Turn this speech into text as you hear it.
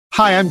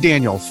Hi, I'm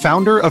Daniel,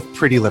 founder of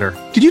Pretty Litter.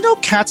 Did you know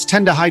cats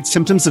tend to hide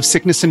symptoms of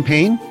sickness and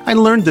pain? I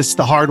learned this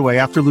the hard way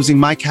after losing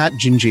my cat,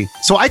 Gingy.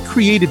 So I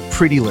created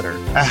Pretty Litter,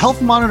 a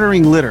health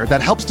monitoring litter that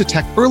helps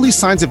detect early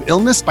signs of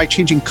illness by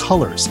changing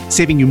colors,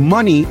 saving you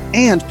money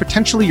and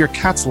potentially your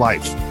cat's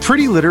life.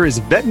 Pretty Litter is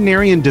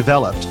veterinarian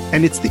developed,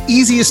 and it's the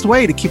easiest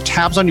way to keep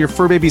tabs on your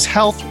fur baby's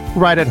health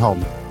right at home.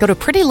 Go to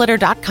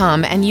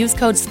prettylitter.com and use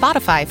code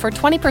SPOTIFY for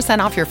 20%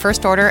 off your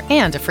first order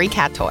and a free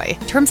cat toy.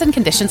 Terms and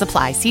conditions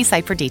apply. See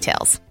site for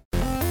details.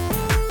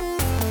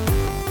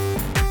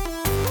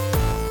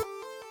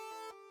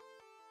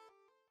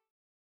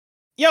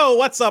 Yo,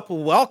 what's up?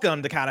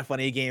 Welcome to Kinda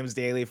Funny Games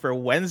Daily for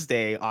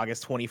Wednesday,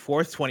 August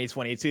 24th,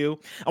 2022.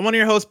 I'm one of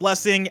your hosts,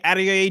 Blessing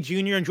Adeoye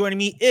Jr., and joining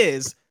me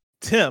is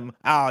Tim.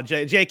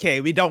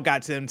 JK, we don't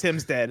got Tim.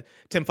 Tim's dead.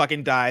 Tim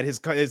fucking died. His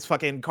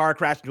fucking car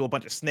crashed into a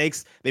bunch of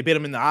snakes. They bit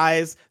him in the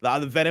eyes. The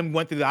venom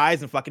went through the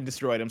eyes and fucking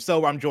destroyed him.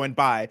 So I'm joined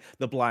by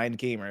the blind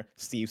gamer,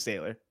 Steve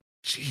Saylor.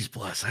 Jeez,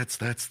 Bless,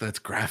 that's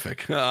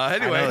graphic.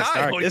 Anyway,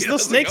 hi. It's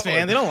those snakes,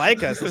 man. They don't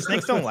like us. The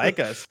snakes don't like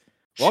us.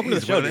 Welcome to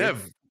the show, dude.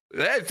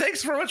 Hey,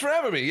 thanks very much for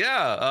having me.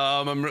 Yeah,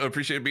 I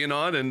appreciate being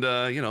on and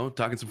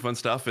talking some fun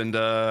stuff and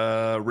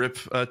rip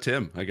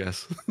Tim, I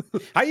guess.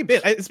 How you been?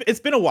 It's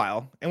been a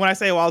while, and when I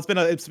say a while,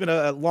 it's been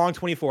a long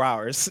 24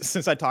 hours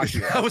since I talked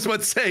to you. I was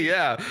about to say,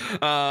 yeah,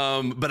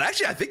 but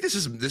actually, I think this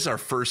is our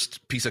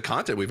first piece of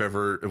content we've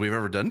ever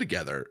done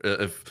together.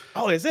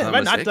 Is it? Have I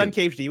not done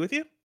KHD with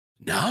you?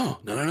 No.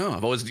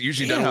 I've always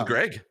usually done it with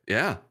Greg.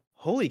 Yeah.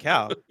 Holy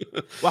cow.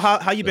 Well,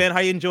 how you been? How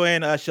you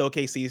enjoying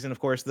showcase season?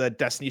 Of course, the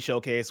Destiny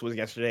showcase was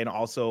yesterday and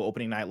also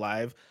opening night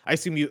live. I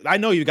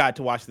know you got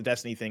to watch the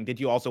Destiny thing. Did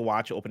you also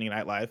watch opening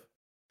night live?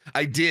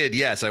 I did,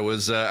 yes. I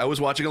was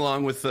watching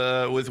along with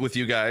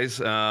you guys.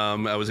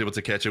 I was able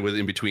to catch it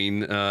in between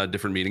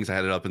different meetings. I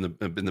had it up in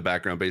the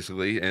background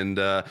basically, and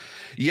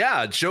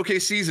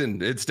showcase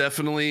season. It's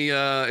definitely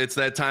it's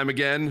that time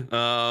again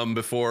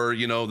before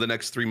the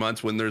next 3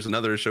 months when there's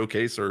another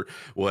showcase or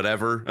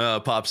whatever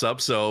pops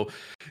up. So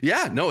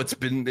yeah, no, it's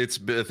been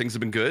things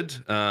have been good.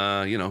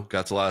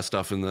 Got a lot of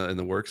stuff in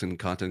the works and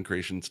content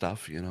creation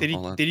stuff. Did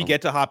you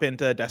get to hop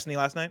into Destiny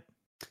last night?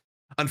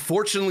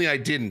 Unfortunately, I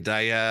didn't.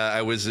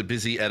 I was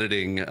busy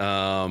editing,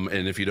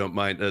 and if you don't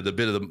mind the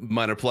bit of the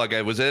minor plug,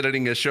 I was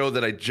editing a show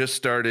that I just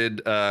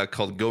started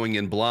called Going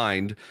In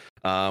Blind,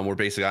 where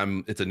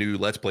basically it's a new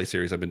Let's Play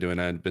series I've been doing.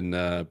 I've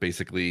been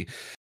basically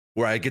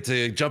where I get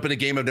to jump in a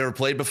game I've never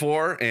played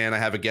before, and I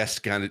have a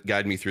guest kind of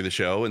guide me through the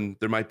show, and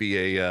there might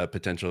be a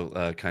potential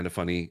kind of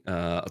funny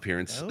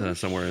appearance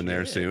somewhere in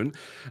there soon.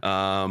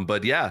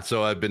 But yeah,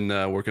 so I've been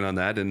working on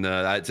that, and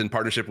it's in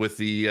partnership with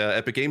the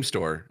Epic Game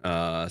Store.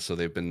 So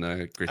they've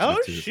been great.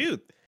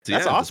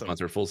 That's awesome.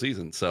 Sponsor a full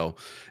season. So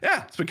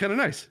yeah, it's been kind of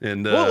nice.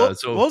 And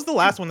what was the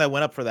last one that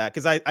went up for that?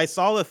 Because I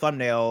saw the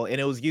thumbnail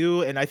and it was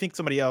you and I think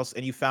somebody else,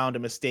 and you found a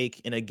mistake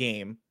in a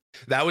game.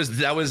 That was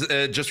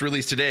just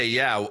released today.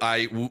 Yeah,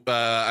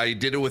 I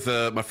did it with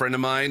my friend of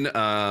mine,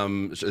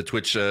 a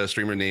Twitch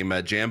streamer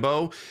named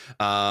Jambo.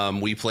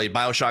 We played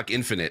BioShock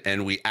Infinite,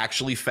 and we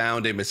actually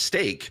found a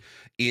mistake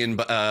in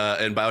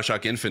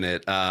BioShock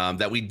Infinite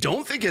that we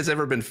don't think has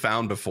ever been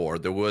found before.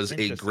 There was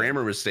a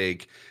grammar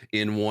mistake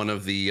in one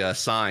of the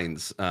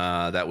signs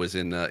that was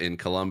in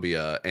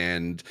Colombia,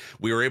 and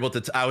we were able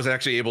to. I was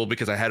actually able,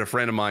 because I had a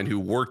friend of mine who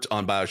worked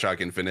on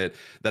BioShock Infinite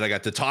that I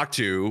got to talk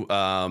to.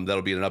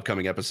 That'll be in an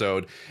upcoming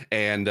episode,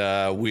 and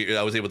I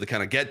was able to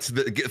kind of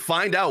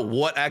find out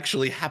what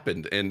actually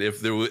happened, and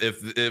if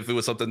it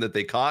was something that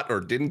they caught or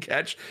didn't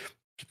catch.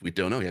 We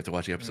don't know. You have to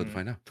watch the episode to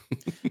find out.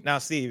 Now,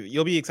 Steve,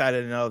 you'll be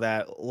excited to know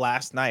that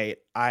last night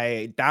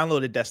I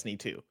downloaded Destiny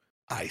 2.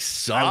 I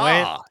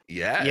saw.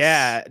 Yes.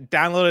 Yeah,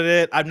 downloaded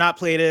it. I've not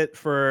played it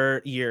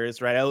for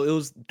years, right? It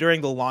was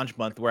during the launch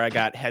month where I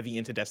got heavy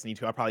into Destiny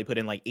 2. I probably put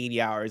in like 80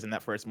 hours in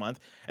that first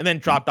month and then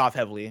dropped off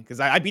heavily because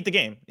I beat the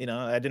game.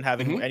 I didn't have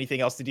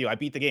anything else to do. I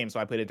beat the game, so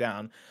I put it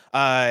down.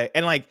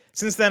 And like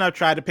since then, I've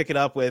tried to pick it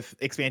up with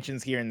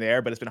expansions here and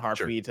there, but it's been hard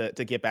for me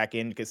to get back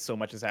in because so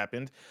much has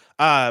happened.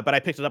 But I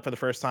picked it up for the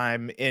first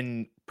time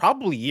in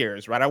probably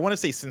years, right? I want to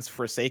say since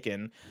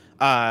Forsaken.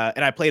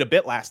 And I played a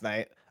bit last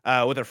night.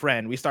 With a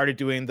friend, we started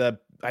doing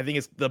I think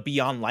it's the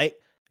Beyond Light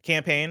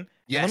campaign.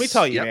 Yes. Let me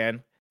tell you,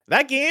 man,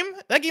 that game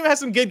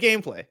has some good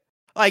gameplay.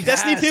 Like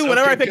Destiny 2,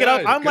 whenever I pick it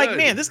up, I'm like,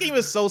 man, this game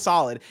is so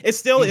solid. It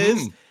still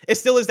is. It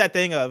still is that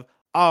thing of,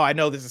 oh, I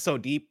know this is so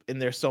deep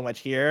and there's so much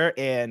here,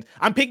 and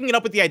I'm picking it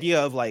up with the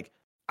idea of like,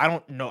 I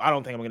don't know. I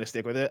don't think I'm gonna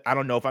stick with it. I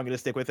don't know if I'm gonna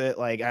stick with it.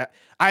 Like,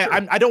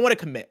 I don't want to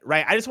commit,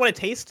 right? I just want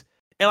to taste.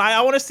 And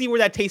I want to see where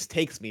that taste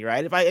takes me,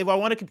 right? If I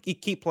want to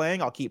keep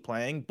playing, I'll keep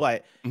playing.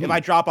 But if I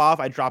drop off,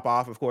 I drop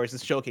off. Of course,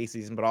 it's showcase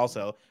season, but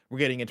also we're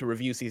getting into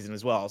review season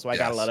as well. So I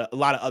got a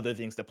lot of other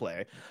things to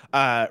play,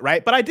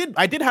 right? But I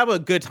did have a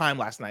good time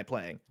last night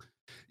playing.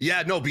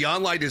 Yeah, no,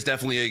 Beyond Light is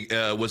definitely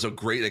was a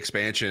great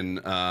expansion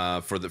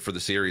for the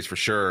series for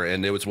sure,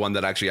 and it was one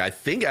that I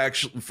think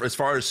as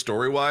far as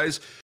story wise,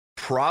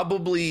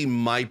 probably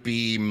might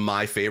be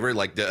my favorite,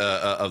 like the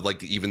of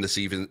like even the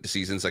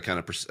seasons that kind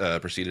of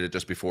preceded it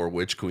just before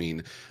Witch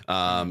Queen.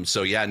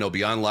 So yeah, no,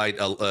 Beyond Light,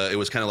 it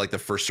was kind of like the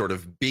first sort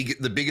of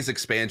the biggest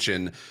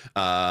expansion.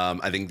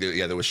 I think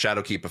there was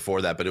Shadowkeep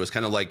before that, but it was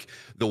kind of like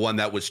the one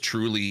that was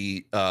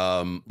truly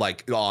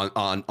like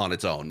on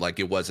its own. Like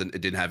it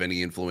didn't have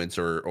any influence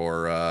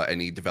or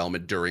any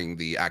development during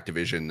the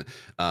Activision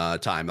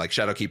time. Like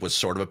Shadowkeep was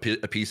sort of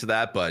a piece of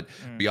that, but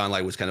Beyond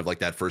Light was kind of like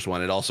that first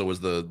one. It also was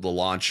the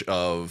launch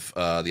of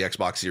the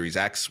Xbox Series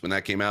X when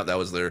that came out. That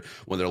was one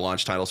of their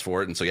launch titles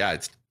for it. And so yeah,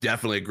 it's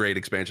definitely a great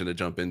expansion to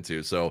jump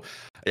into. So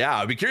yeah,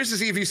 I'd be curious to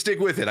see if you stick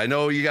with it. I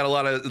know you got a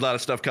lot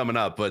of stuff coming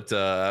up, but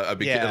I'd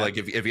be like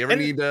if you ever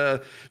need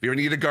a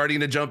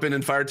Guardian to jump in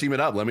and fire team it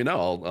up, let me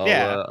know.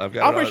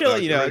 I'll for sure.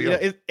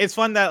 It's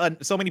fun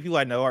that so many people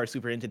I know are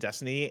super into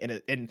Destiny,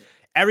 and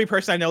every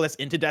person I know that's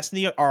into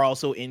Destiny are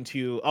also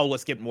into,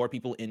 let's get more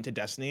people into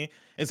Destiny.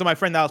 And so my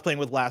friend that I was playing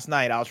with last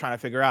night, I was trying to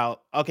figure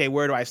out, okay,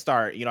 where do I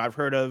start?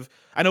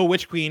 I know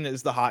Witch Queen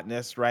is the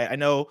hotness, right? I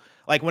know,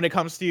 like, when it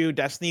comes to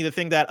Destiny, the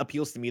thing that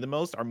appeals to me the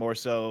most are more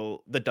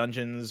so the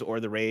dungeons or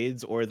the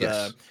raids or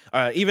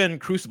even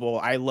Crucible.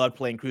 I loved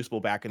playing Crucible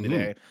back in the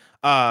day.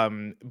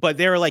 But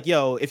they were like,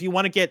 yo, if you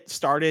want to get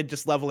started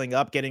just leveling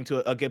up, getting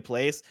to a good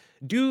place,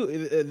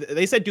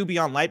 they said do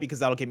Beyond Light because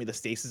that'll give me the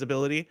stasis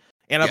ability.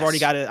 And I've already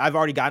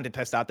gotten to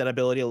test out that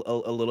ability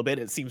a little bit.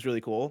 It seems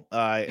really cool.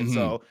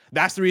 So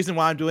that's the reason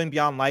why I'm doing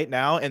Beyond Light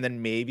now. And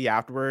then maybe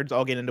afterwards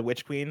I'll get into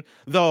Witch Queen.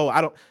 Though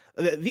I don't.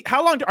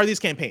 How long are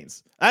these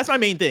campaigns? That's my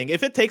main thing.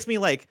 If it takes me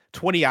like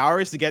 20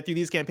 hours to get through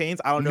these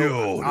campaigns, I don't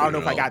know. I don't know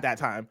if I got that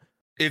time.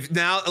 If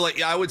now,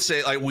 like I would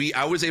say, like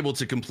I was able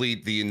to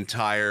complete the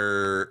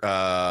entire,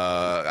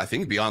 I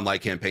think Beyond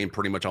Light campaign,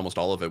 pretty much almost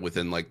all of it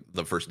within like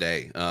the first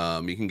day.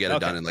 You can get it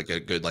done in like a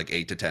good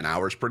 8 to 10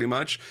 hours, pretty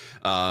much.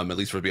 At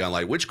least for Beyond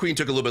Light. Witch Queen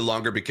took a little bit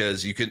longer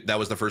because that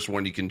was the first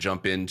one you can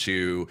jump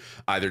into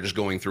either just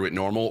going through it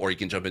normal or you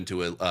can jump into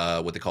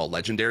what they call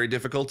legendary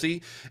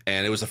difficulty.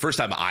 And it was the first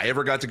time I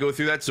ever got to go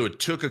through that, so it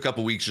took a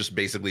couple weeks just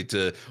basically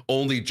to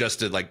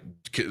like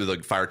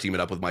fire team it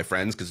up with my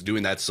friends, because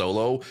doing that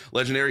solo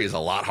legendary is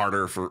a lot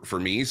harder for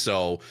me.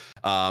 So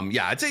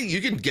yeah, I'd say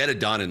you can get it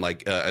done in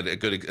like a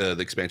good the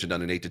expansion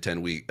done in 8 to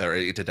 10 weeks or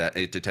 8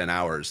 to 10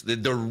 hours.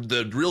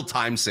 The real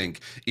time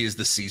sink is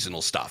the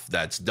seasonal stuff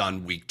that's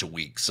done week to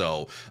week.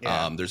 So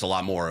there's a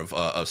lot more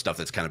of stuff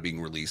that's kind of being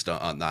released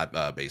on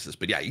that basis.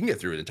 But yeah, you can get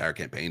through an entire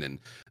campaign in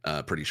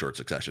pretty short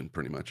succession,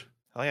 pretty much.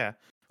 Oh yeah.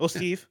 Well,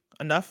 Steve,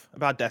 enough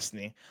about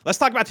Destiny. Let's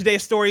talk about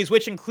today's stories,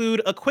 which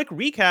include a quick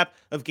recap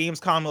of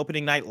Gamescom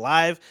opening night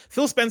live,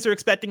 Phil Spencer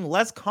expecting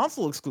less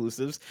console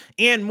exclusives,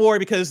 and more,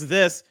 because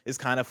this is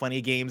Kinda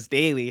Funny Games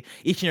Daily,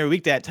 each and every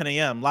weekday at 10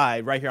 a.m.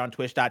 live right here on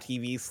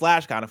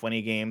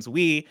twitch.tv/KindaFunnyGames.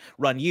 We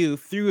run you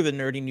through the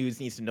nerdy news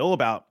you need to know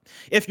about.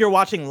 If you're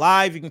watching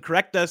live, you can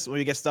correct us when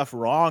we get stuff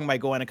wrong by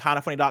going to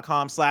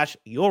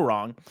kindafunny.com/you're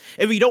wrong.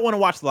 If you don't want to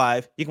watch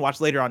live, you can watch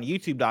later on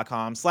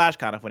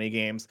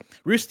youtube.com/KindaFunnyGames,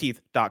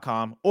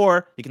 roosterteeth.com,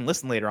 or you can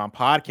listen later on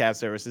podcast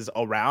services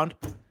around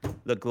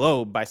the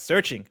globe by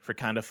searching for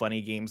Kinda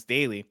Funny Games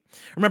Daily.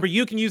 Remember,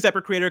 you can use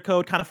Epic Creator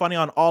Code Kinda Funny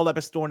on all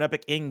Epic Store and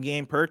Epic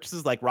in-game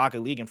purchases like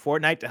Rocket League and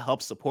Fortnite to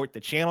help support the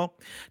channel.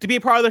 To be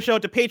a part of the show,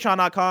 to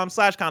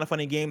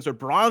patreon.com/KindaFunnyGames, or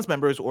bronze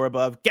members or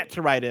above get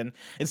to write in,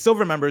 and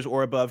silver members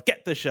or above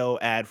get the show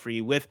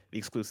ad-free with the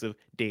exclusive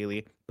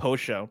daily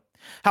post show.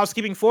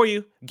 Housekeeping for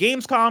you: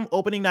 Gamescom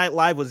opening night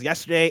live was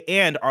yesterday,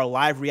 and our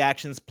live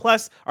reactions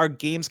plus our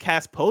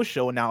Gamescast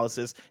post-show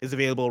analysis is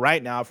available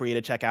right now for you to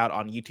check out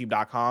on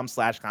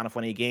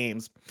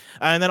youtube.com/KindaFunnyGames.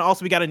 And then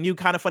also we got a new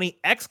Kinda Funny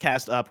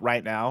Xcast up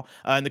right now,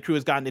 and the crew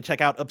has gotten to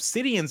check out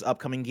Obsidian's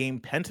upcoming game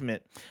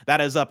Pentiment.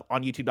 That is up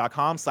on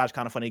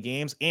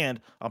youtube.com/KindaFunnyGames and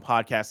on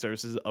podcast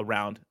services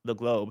around the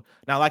globe.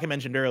 Now, like I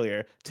mentioned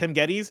earlier, Tim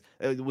Geddes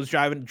was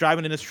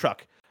driving in his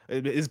truck.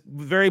 His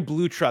very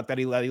blue truck that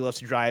he loves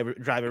to drive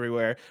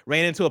everywhere,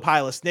 ran into a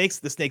pile of snakes.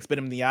 The snakes bit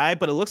him in the eye,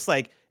 but it looks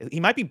like he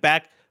might be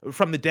back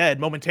from the dead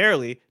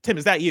momentarily. Tim,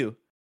 is that you?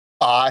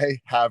 I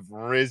have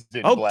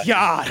risen. Oh,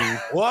 God.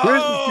 Whoa.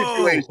 Here's the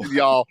situation,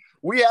 y'all.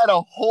 We had a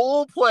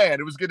whole plan.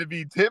 It was going to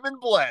be Tim and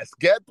Bless.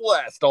 Get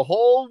blessed. A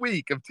whole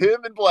week of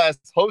Tim and Bless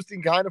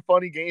hosting Kinda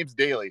Funny Games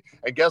Daily.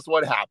 And guess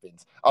what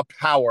happens? A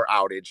power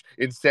outage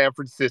in San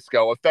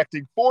Francisco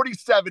affecting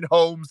 47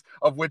 homes,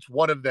 of which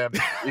one of them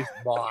is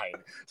mine.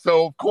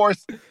 So, of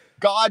course,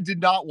 God did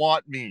not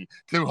want me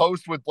to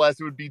host with Bless.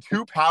 It would be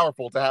too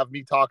powerful to have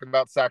me talking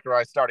about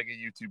Sakurai starting a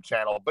YouTube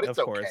channel, but it's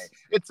okay.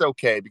 It's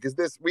okay, because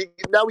we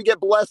get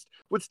blessed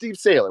with Steve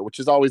Saylor, which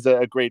is always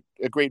a great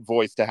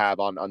voice to have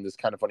on this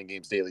Kinda Funny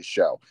Games Daily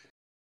show.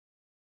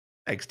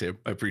 Thanks, Tim.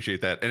 I appreciate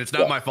that. And it's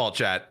not my fault,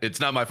 chat. It's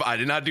not my fault. I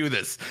did not do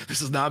this.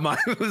 This is not my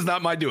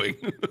doing.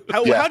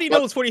 How do you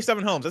know it's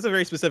 47 homes? That's a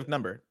very specific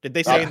number. Did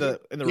they say in the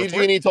report?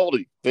 PG&E told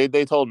you.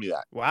 They told me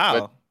that. Wow.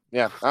 But,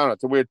 yeah, I don't know.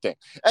 It's a weird thing.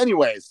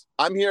 Anyways,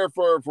 I'm here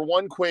for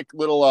one quick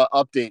little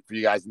update for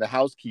you guys in the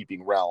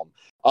housekeeping realm.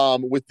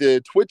 with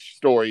the Twitch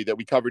story that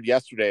we covered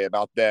yesterday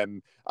about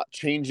them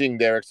changing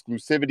their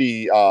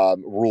exclusivity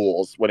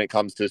rules when it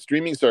comes to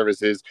streaming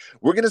services,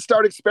 we're going to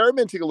start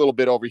experimenting a little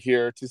bit over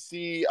here to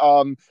see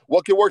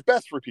what can work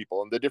best for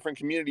people and the different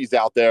communities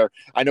out there.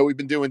 I know we've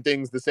been doing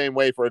things the same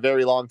way for a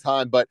very long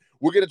time, but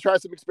we're going to try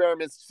some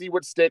experiments, see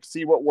what sticks,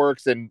 see what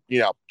works, and,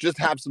 just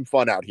have some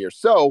fun out here.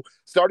 So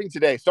starting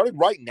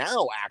right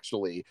now,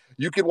 actually,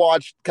 you can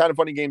watch Kind of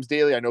Funny Games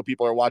Daily. I know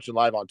people are watching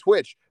live on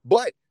Twitch,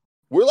 but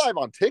we're live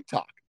on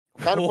TikTok.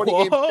 Kind of Funny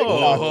Games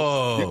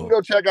TikTok. You can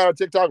go check out our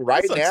TikTok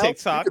right now.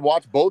 TikTok. You can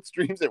watch both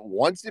streams at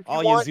once if you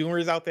want. All you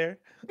Zoomers out there.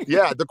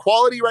 Yeah, the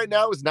quality right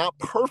now is not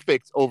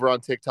perfect over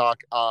on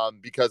TikTok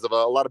because of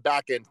a lot of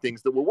back end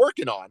things that we're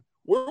working on.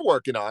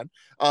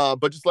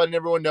 But just letting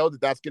everyone know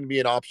that that's going to be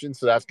an option.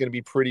 So that's going to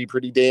be pretty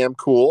damn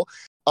cool.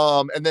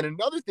 And then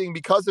another thing,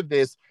 because of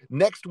this,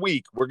 next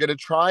week, we're going to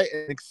try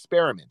an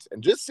experiment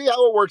and just see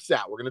how it works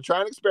out. We're going to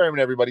try an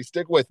experiment, everybody.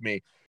 Stick with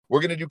me. We're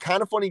going to do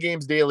Kind of Funny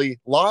Games Daily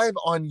live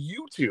on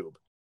YouTube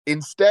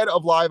instead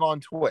of live on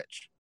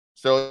Twitch.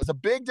 So it's a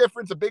big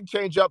difference, a big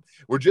change up.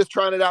 We're just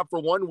trying it out for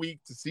 1 week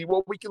to see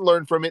what we can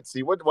learn from it,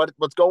 see what's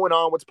going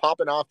on, what's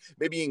popping off,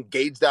 maybe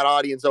engage that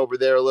audience over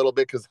there a little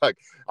bit. Because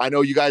I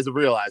know you guys have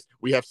realized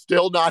we have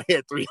still not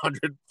hit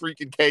 300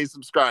 freaking K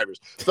subscribers.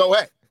 So,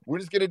 hey, we're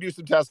just going to do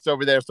some tests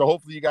over there. So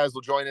hopefully you guys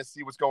will join us,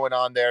 see what's going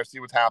on there, see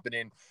what's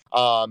happening.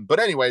 But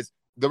anyways,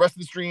 the rest of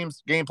the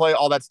streams, gameplay,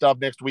 all that stuff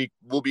next week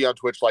will be on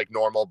Twitch like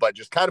normal, but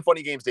just Kind of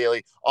Funny Games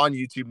Daily on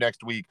YouTube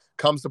next week.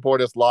 Come support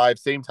us live,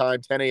 same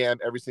time, 10 a.m.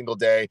 every single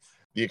day.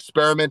 The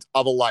experiment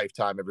of a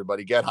lifetime,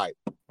 everybody. Get hype.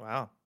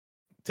 Wow.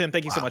 Tim,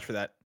 thank you so much for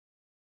that.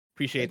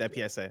 Appreciate that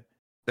PSA.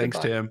 Thanks,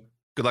 Tim.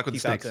 Good luck with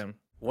Peace the out, snakes. Tim.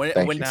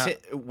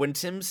 When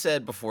Tim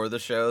said before the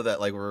show that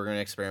we were going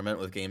to experiment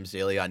with Games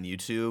Daily on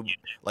YouTube,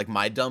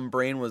 my dumb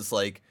brain was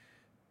like,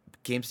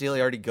 Games Daily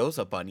already goes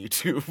up on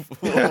YouTube.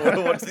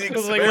 What's the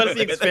experiment? What's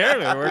the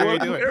experiment? What are we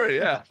doing?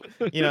 Yeah.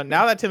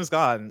 Now that Tim's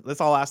gone, let's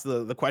all ask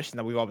the question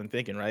that we've all been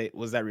thinking, right?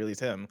 Was that really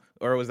Tim?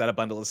 Or was that a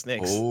bundle of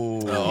snakes?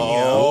 Think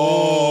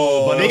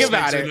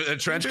about it. A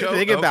trench coat?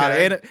 Think about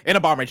it. In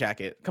a bomber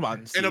jacket. Come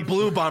on, Steve. In a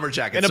blue bomber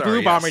jacket. In a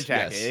blue bomber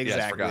jacket.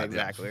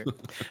 Exactly.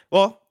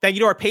 Well, thank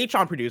you to our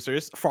Patreon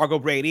producers, Fargo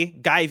Brady,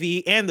 Guy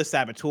V, and The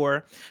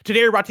Saboteur.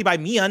 Today we're brought to you by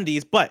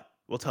MeUndies, but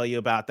we'll tell you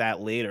about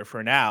that later.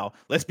 For now,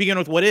 let's begin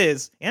with what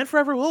is, and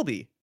forever will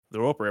be, the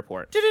Roper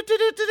Report.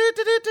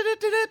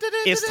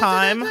 It's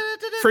time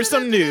for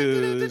some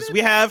news.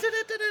 We have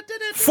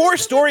 4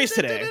 stories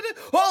today.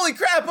 Holy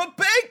crap, a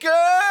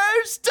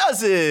baker's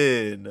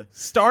dozen!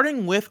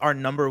 Starting with our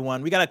number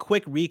 1, we got a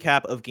quick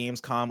recap of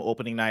Gamescom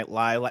opening night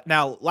live.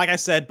 Now, like I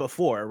said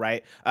before,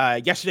 right?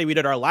 Yesterday we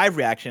did our live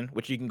reaction,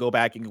 which you can go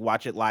back and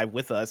watch it live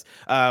with us.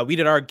 We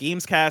did our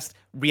Gamescast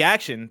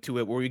reaction to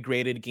it where we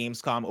graded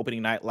Gamescom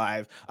opening night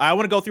live. I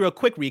want to go through a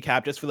quick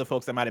recap just for the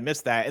folks that might have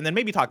missed that, and then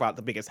maybe talk about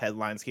the biggest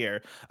headlines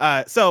here.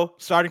 So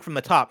starting from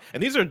the top,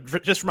 and these are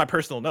just from my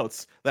personal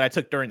notes that I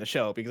took during the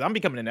show because I'm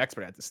becoming an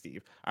expert at this,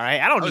 Steve. All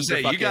right, I don't need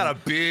to you got a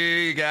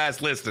big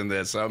ass list in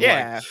this. So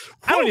I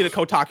don't need a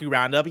Kotaku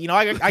roundup.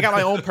 I got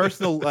my own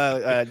personal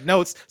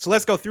notes, so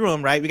let's go through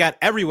them. Right, we got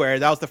Everywhere.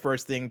 That was the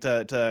first thing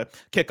to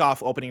kick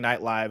off opening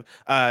night live.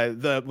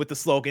 With the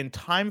slogan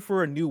 "Time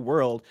for a New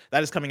World"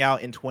 that is coming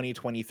out in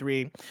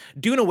 2023.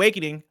 Dune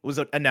Awakening was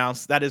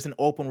announced. That is an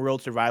open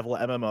world survival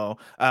MMO.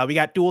 We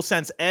got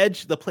DualSense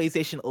Edge, the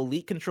PlayStation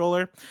Elite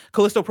controller.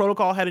 Callisto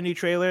Protocol had a new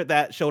trailer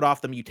that showed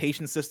off the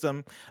mutation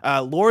system.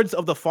 The Lords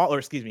of the Fallen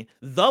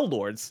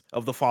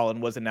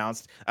was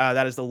announced.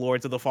 That is the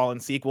Lords of the Fallen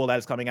sequel that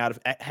is coming out of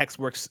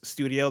Hexworks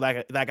Studio.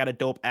 That got a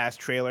dope ass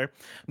trailer.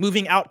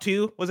 Moving Out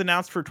 2 was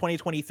announced for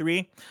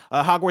 2023.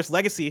 Hogwarts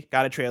Legacy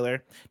got a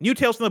trailer. New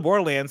Tales from the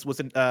Borderlands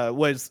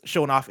was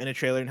shown off in a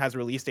trailer and has a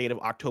release date of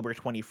October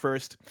 21st.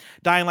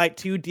 Dying Light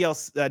 2's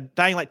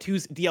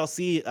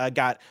DLC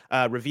got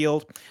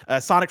revealed.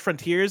 Sonic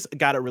Frontiers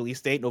got a release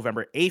date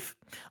November 8th.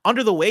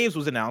 Under the Waves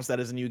was announced. That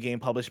is a new game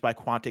published by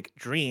Quantic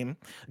Dream.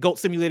 Goat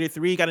Simulator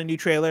 3 got a new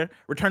trailer.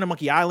 Return to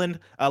Monkey Island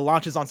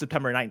launches on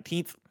September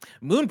 19th.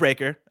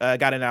 Moonbreaker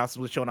got announced,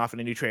 was shown off in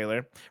a new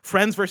trailer.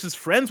 Friends vs.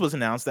 Friends was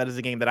announced. That is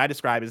a game that I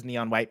describe as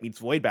Neon White meets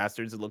Void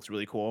Bastards. It looks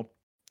really cool.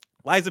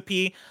 Liza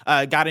P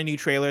got a new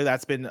trailer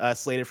that's been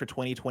slated for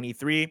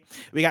 2023.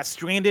 We got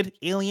Stranded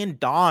Alien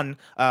Dawn,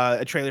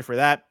 a trailer for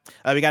that.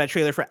 We got a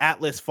trailer for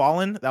Atlas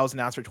Fallen that was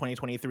announced for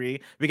 2023.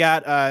 We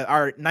got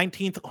our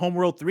 19th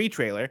Homeworld 3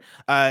 trailer.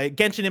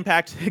 Genshin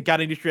Impact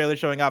got a new trailer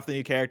showing off the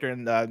new character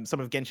and some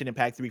of Genshin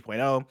Impact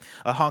 3.0.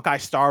 Honkai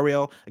Star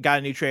Rail got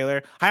a new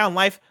trailer. High on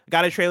Life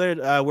got a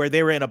trailer where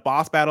they were in a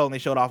boss battle and they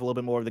showed off a little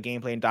bit more of the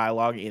gameplay and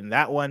dialogue in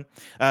that one.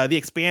 The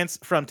Expanse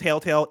from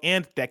Telltale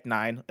and Deck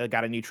 9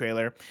 got a new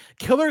trailer.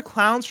 Killer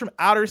Clowns from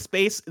Outer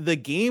Space, the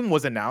game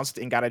was announced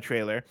and got a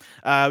trailer.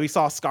 We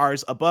saw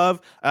Scars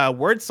Above,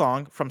 Word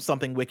Song from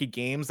Something Wicked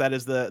Games. That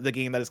is the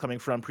game that is coming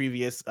from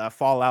previous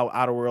Fallout,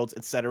 Outer Worlds,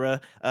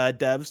 etc.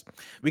 Devs.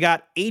 We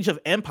got Age of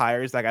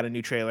Empires that got a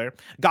new trailer.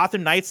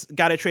 Gotham Knights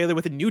got a trailer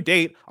with a new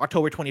date,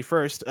 October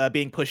 21st,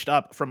 being pushed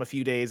up from a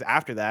few days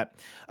after that.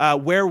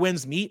 Where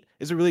Winds Meet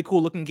is a really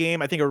cool looking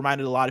game. I think it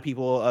reminded a lot of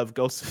people of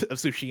Ghost of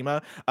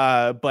Tsushima,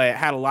 but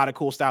had a lot of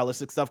cool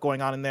stylistic stuff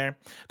going on in there.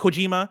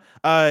 Kojima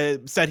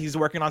said he's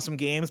working on some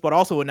games, but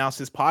also announced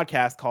his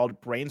podcast called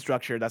Brain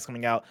Structure that's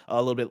coming out a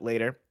little bit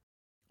later.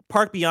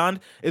 Park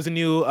Beyond is a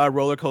new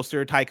roller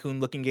coaster tycoon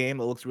looking game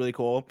that looks really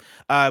cool.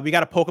 We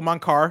got a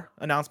Pokemon car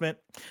announcement.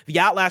 The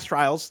Outlast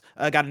Trials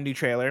got a new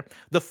trailer.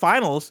 The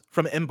Finals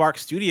from Embark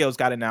Studios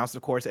got announced.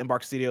 Of course,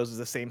 Embark Studios is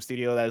the same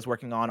studio that is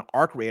working on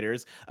Arc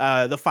Raiders.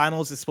 The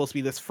Finals is supposed to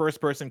be this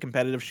first-person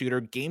competitive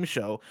shooter game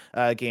show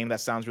game that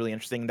sounds really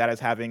interesting. That is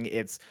having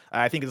its,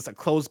 I think it's a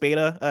closed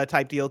beta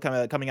type deal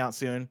coming out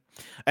soon.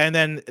 And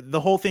then the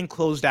whole thing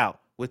closed out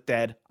with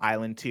Dead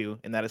Island 2,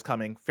 and that is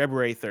coming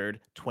February 3rd,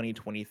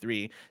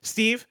 2023.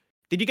 Steve,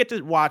 did you get to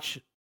watch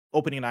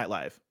opening night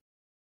live?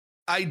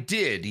 I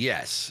did,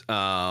 yes.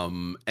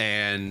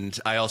 And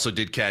I also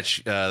did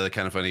catch the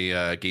Kind of Funny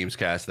Games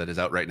cast that is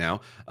out right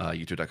now,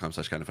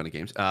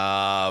 youtube.com/kindoffunnygames.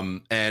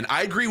 And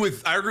I agree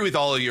with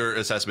all of your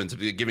assessments,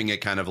 giving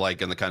it kind of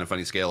like on the Kind of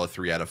Funny scale a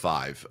 3 out of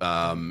 5.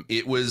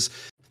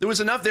 There was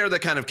enough there that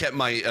kind of kept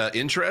my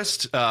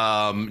interest.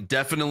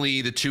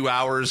 Definitely the 2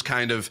 hours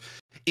kind of,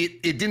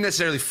 it didn't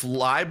necessarily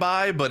fly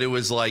by, but it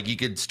was like you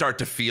could start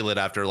to feel it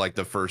after like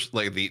the first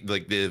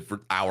the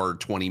hour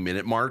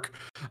 20-minute mark.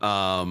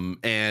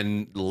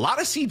 And a lot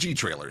of CG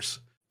trailers.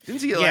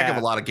 Didn't see a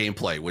lot of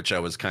gameplay, which I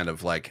was kind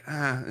of like,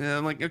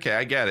 I'm like, okay,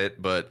 I get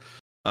it, but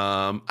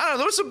I don't know.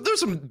 There was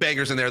some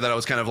bangers in there that I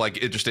was kind of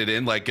like interested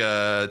in, like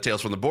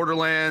Tales from the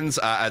Borderlands.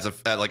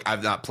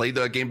 I've not played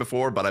the game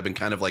before, but I've been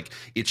kind of like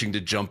itching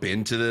to jump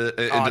into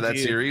that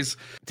series.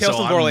 Tales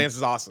from the Borderlands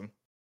is awesome.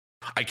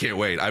 I can't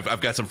wait. I've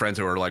got some friends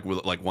who are like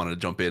wanting to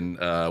jump in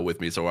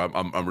with me, so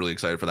I'm really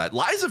excited for that.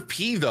 Lies of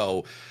P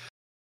though.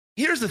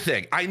 Here's the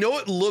thing. I know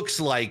it looks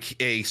like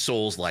a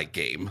Souls-like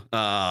game.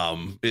 I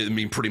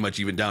mean, pretty much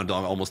even down to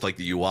almost like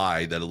the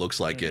UI that it looks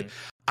like it.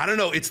 I don't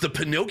know. It's the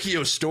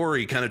Pinocchio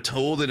story kind of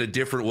told in a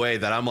different way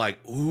that I'm like,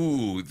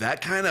 ooh,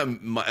 that kind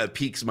of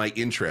piques my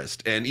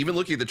interest. And even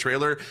looking at the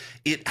trailer,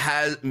 it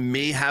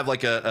may have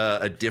like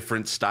a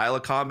different style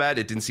of combat.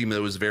 It didn't seem that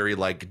it was very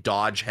like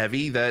dodge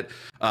heavy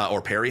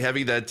or parry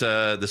heavy that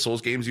the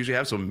Souls games usually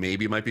have. So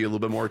maybe it might be a little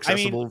bit more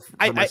accessible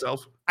for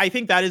myself. I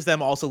think that is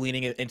them also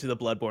leaning into the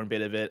Bloodborne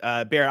bit of it.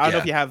 Bear, I don't know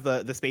if you have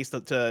the space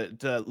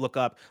to look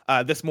up.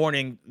 This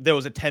morning, there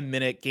was a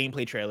 10-minute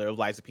gameplay trailer of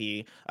Lies of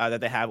P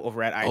that they have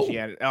over at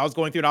IGN. And I was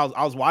going through it,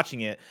 I was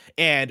watching it.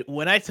 And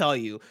when I tell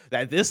you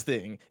that this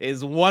thing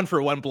is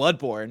 1-for-1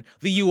 Bloodborne,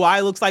 the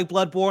UI looks like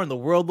Bloodborne, the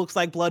world looks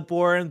like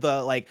Bloodborne,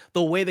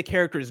 the way the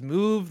characters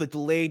move, the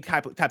delayed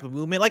type of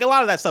movement, like a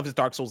lot of that stuff is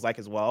Dark Souls like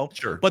as well.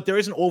 Sure. But there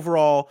is an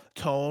overall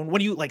tone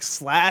when you like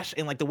slash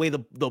and like the way the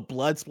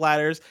blood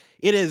splatters.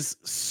 It is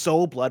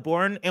so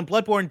Bloodborne, and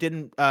Bloodborne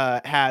didn't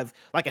have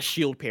like a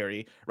shield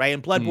parry, right? In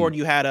Bloodborne,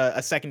 you had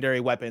a secondary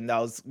weapon that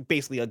was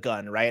basically a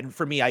gun, right? And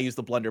for me, I used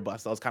the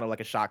blunderbuss. That was kind of like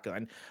a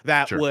shotgun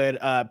that would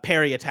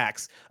parry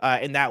attacks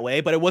in that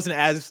way, but it wasn't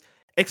as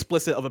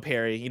explicit of a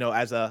parry,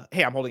 as a,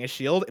 hey, I'm holding a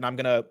shield and I'm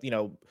gonna,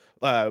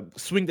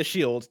 swing the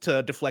shield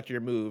to deflect your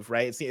move,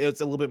 right?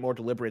 It's a little bit more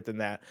deliberate than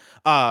that.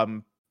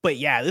 But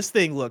yeah, this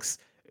thing looks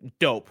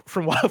dope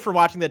from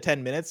watching the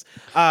 10 minutes.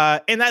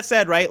 And that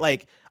said, right,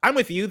 like I'm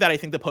with you that I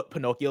think the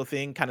Pinocchio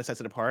thing kind of sets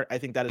it apart. I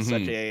think that is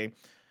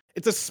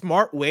it's a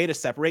smart way to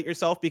separate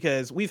yourself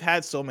because we've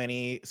had so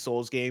many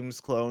Souls games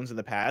clones in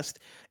the past,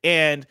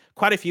 and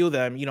quite a few of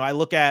them, I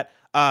look at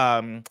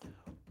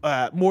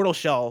Mortal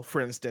Shell,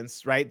 for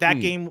instance, right? That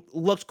game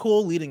looked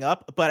cool leading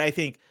up, but I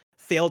think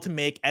failed to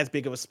make as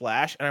big of a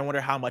splash. And I wonder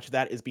how much of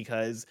that is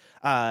because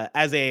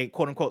as a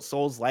quote unquote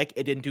Souls-like,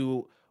 it didn't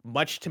do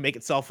much to make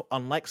itself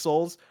unlike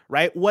Souls,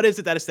 right? What is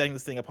it that is setting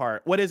this thing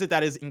apart? What is it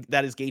that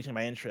is gauging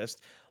my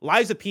interest?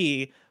 Lies of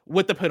P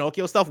with the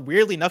Pinocchio stuff,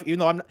 weirdly enough, even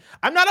though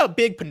I'm not a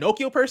big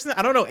Pinocchio person,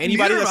 I don't know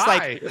anybody that's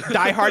like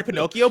diehard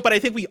Pinocchio, but I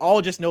think we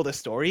all just know the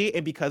story,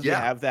 and because we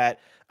have that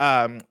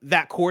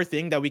core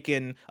thing that we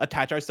can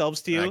attach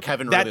ourselves to,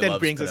 Kevin that really then loves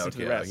brings Pinocchio. us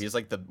into the rest. He's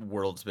like the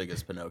world's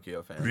biggest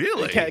Pinocchio fan.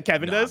 Really?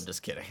 Kevin does? I'm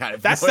just kidding. I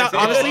have That's no not, idea.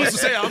 honestly, I was to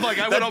say, I'm like,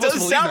 I would that almost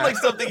does believe sound that. like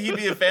something he'd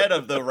be a fan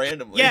of, though,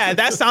 randomly. yeah,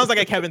 that sounds like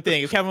a Kevin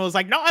thing. If Kevin was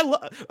like, no,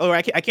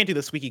 I can't do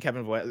the squeaky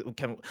Kevin voice.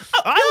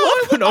 I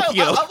love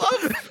Pinocchio.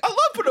 I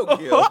love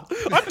Pinocchio.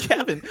 I'm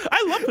Kevin.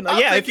 I love Pinocchio.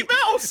 Yeah, Mickey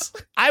Mouse.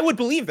 I would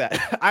believe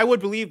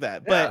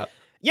that. But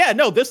yeah,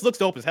 no, this looks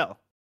dope as hell.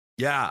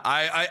 Yeah,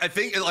 I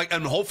think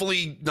and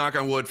hopefully, knock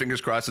on wood,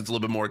 fingers crossed, it's a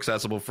little bit more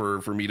accessible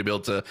for me to be able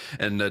to,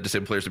 and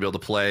disabled players to be able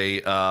to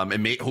play.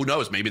 And who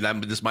knows, maybe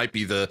this might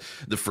be the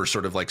first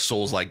sort of like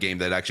Souls-like game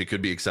that actually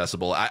could be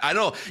accessible. I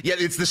don't know. Yeah,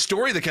 it's the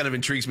story that kind of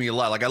intrigues me a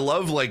lot. Like I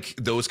love like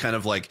those kind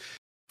of like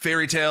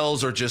fairy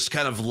tales or just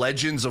kind of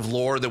legends of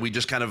lore that we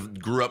just kind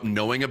of grew up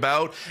knowing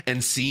about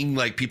and seeing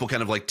like people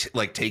kind of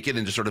like take it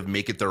and just sort of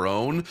make it their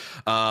own.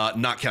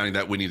 Not counting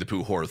that Winnie the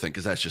Pooh horror thing,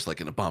 because that's just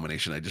like an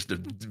abomination. I'm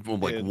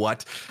like,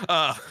 what?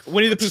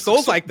 Winnie the Pooh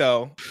Souls like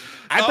though.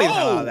 I played the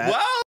hell out of that.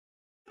 Well,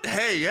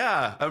 hey,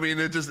 yeah. I mean,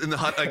 it just in the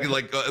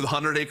like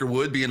 100 Acre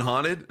Wood being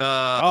haunted.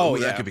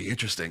 That could be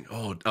interesting.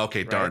 Oh,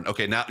 okay, darn.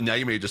 Okay, now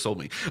you may have just sold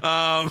me.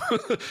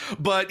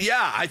 But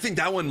yeah, I think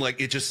that one,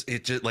 like, it just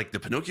like the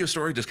Pinocchio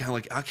story, just kind of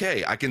like,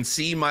 okay, I can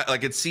see my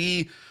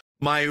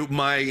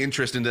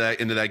interest into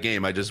that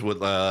game. I just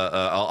would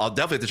I'll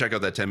definitely have to check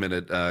out that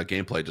 10-minute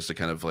gameplay just to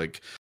kind of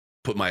like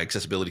put my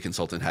accessibility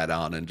consultant hat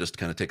on and just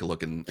kind of take a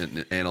look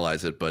and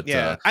analyze it. But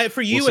yeah,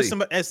 for you,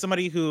 we'll as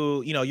somebody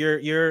who, you know,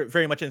 you're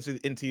very much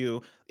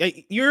into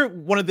you're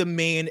one of the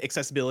main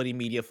accessibility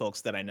media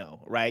folks that I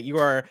know, right? You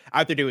are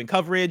out there doing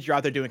coverage, you're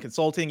out there doing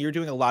consulting, you're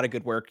doing a lot of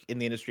good work in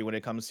the industry when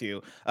it comes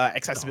to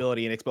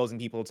accessibility and exposing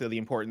people to the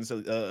importance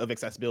of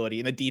accessibility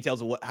and the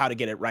details of how to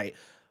get it right.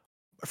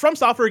 From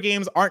Software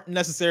games aren't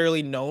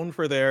necessarily known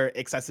for their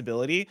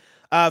accessibility.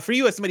 For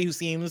you, as somebody who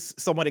seems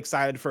somewhat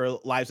excited for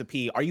Lies of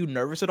P, are you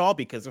nervous at all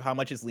because of how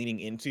much it's leaning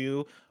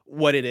into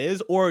what it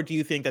is, or do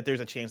you think that there's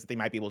a chance that they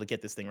might be able to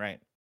get this thing right?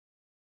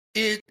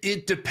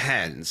 It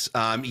depends.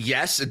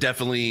 Yes, it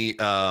definitely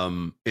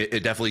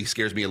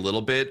scares me a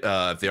little bit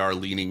if they are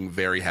leaning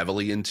very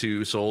heavily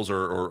into Souls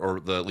or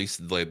at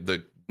least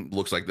the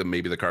looks like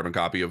maybe the carbon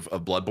copy of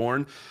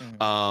Bloodborne.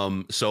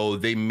 Mm-hmm. So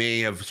they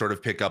may have sort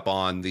of pick up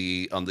on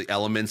the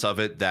elements of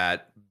it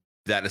that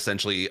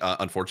essentially,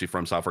 unfortunately,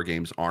 From Software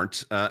games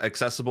aren't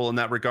accessible in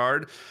that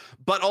regard.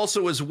 But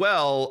also as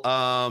well,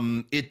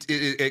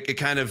 it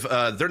kind of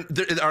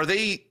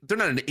they're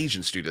not an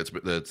Asian studio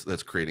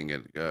that's creating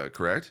it,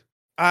 correct?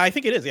 I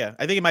think it is. Yeah,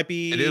 I think it might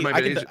be.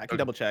 I can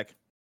double check.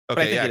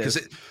 Okay, yeah,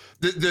 because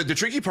the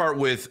tricky part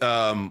with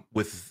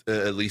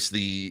at least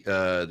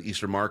the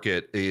Eastern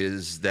market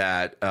is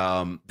that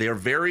they are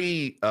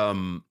very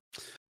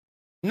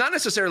not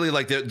necessarily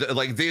like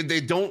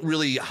they don't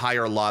really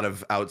hire a lot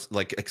of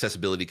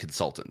accessibility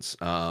consultants.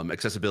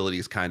 Accessibility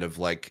is kind of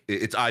like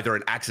it's either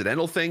an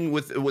accidental thing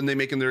when they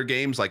make in their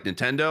games like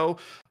Nintendo,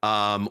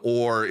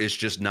 or it's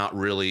just not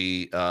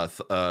really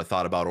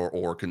thought about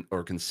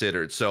or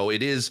considered. So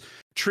it is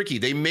tricky.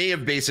 They may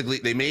want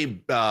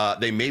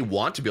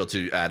to be able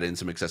to add in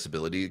some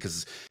accessibility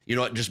because, you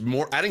know, just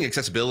more adding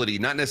accessibility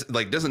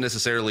doesn't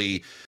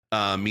necessarily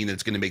mean that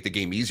it's going to make the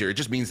game easier. It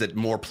just means that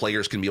more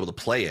players can be able to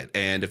play it.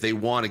 And if they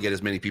want to get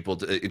as many people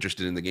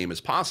interested in the game as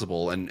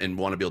possible and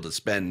want to be able to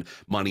spend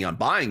money on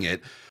buying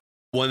it,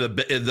 one of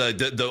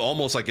the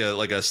almost like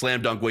a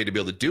slam dunk way to be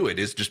able to do it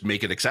is just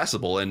make it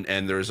accessible.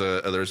 And there's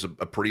a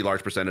pretty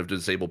large percent of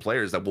disabled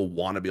players that will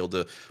want to be able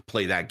to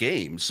play that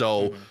game.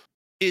 So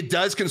it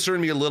does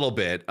concern me a little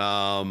bit.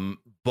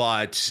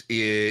 But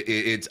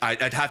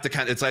I'd have to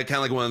it's like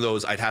one of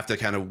those. I'd have to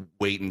kind of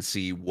wait and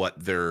see what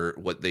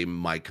they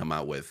might come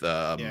out with.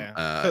 So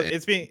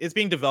it's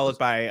being developed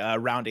by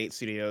Round 8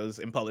 Studios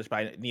and published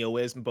by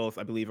NeoWiz. Both,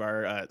 I believe,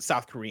 are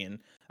South Korean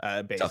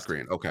based. South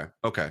Korean. Okay.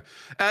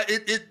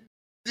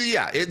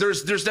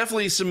 There's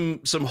definitely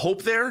some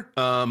hope there.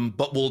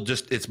 But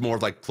it's more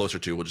like closer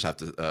to. We'll just have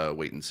to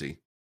wait and see.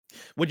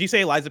 Would you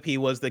say Lies of P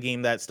was the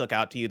game that stuck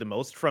out to you the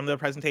most from the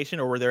presentation,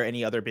 or were there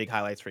any other big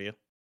highlights for you?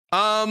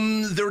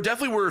 There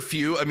definitely were a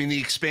few. I mean, The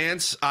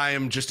Expanse, I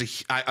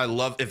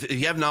love. If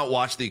you have not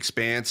watched The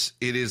Expanse,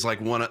 it is like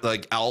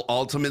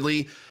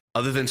ultimately,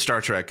 other than Star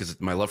Trek,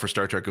 because my love for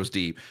Star Trek goes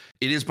deep,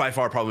 it is by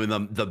far probably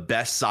the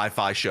best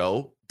sci-fi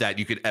show that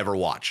you could ever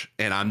watch.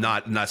 And I'm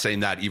not saying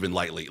that even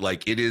lightly.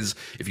 Like, it is,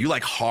 if you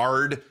like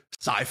hard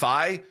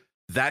sci-fi,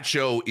 that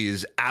show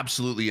is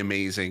absolutely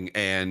amazing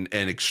and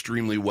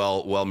extremely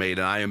well made,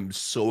 and I am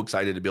so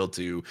excited to be able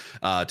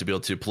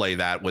to play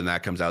that when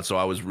that comes out. So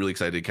I was really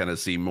excited to kind of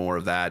see more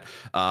of that.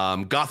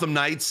 Gotham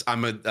Knights,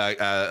 I'm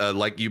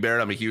like you,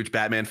 Barrett, I'm a huge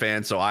Batman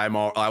fan, so I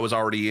was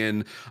already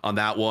in on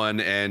that one,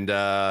 and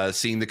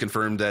seeing the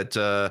confirmed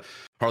that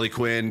Harley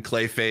Quinn,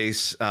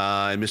 Clayface,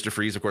 and Mr.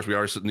 Freeze. Of course, we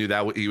already knew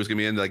that he was going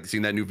to be in. Like,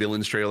 seeing that new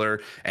Villains trailer,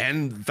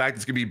 and the fact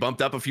it's going to be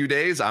bumped up a few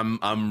days,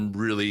 I'm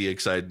really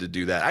excited to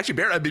do that. Actually,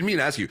 Barrett, I've been meaning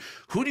to ask you,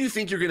 who do you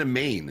think you're going to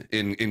main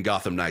in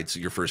Gotham Knights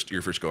your first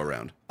go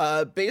around?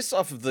 Based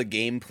off of the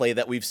gameplay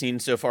that we've seen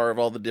so far of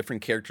all the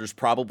different characters,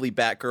 probably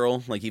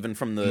Batgirl. Like, even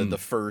from the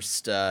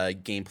first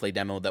gameplay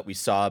demo that we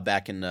saw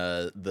back in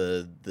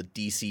the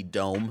DC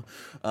Dome,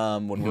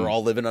 when we were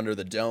all living under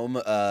the dome,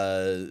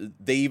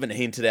 they even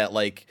hinted at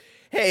like,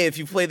 hey, if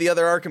you play the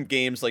other Arkham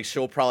games, like,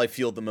 she'll probably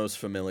feel the most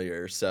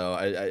familiar.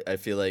 So I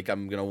feel like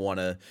I'm going to want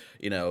to,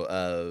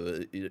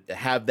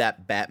 have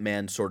that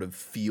Batman sort of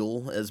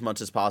feel as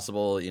much as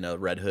possible. You know,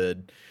 Red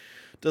Hood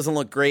doesn't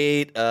look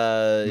great.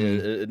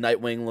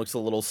 Nightwing looks a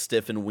little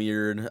stiff and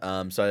weird.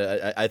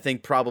 So I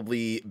think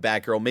probably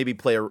Batgirl, maybe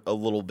play a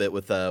little bit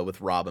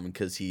with Robin,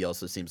 because he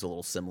also seems a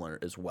little similar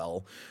as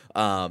well.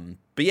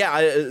 But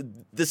yeah,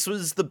 this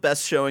was the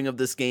best showing of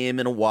this game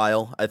in a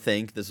while. I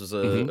think this was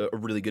a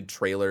really good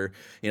trailer.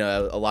 You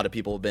know, a lot of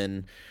people have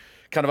been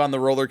kind of on the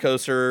roller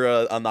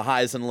coaster on the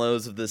highs and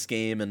lows of this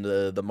game and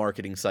the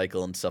marketing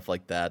cycle and stuff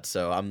like that.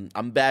 So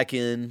I'm back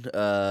in,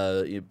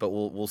 but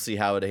we'll see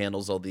how it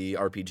handles all the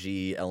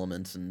RPG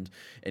elements and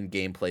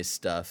gameplay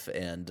stuff.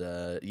 And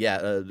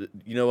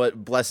you know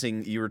what,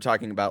 Blessing, you were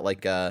talking about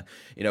like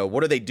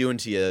what are they doing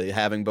to you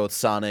having both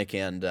Sonic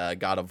and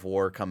God of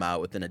War come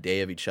out within a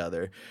day of each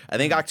other. I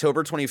think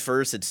October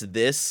 21st, it's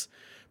this.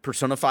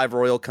 Persona 5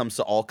 Royal comes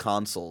to all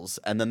consoles,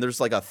 and then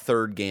there's like a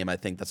third game I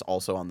think that's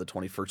also on the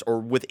 21st or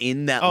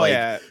within that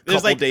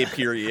couple day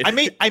period. I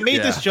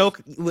made this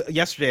joke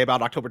yesterday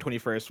about October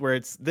 21st where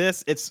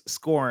it's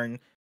Scorn,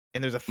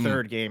 and there's a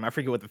third game. I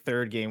forget what the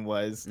third game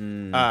was.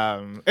 New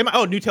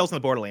Tales from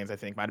the Borderlands I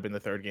think might have been the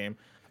third game.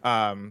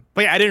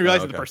 But yeah, I didn't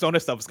realize that the Persona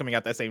stuff was coming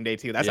out that same day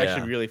too. That's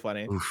actually really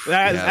funny.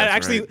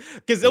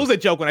 Because it was a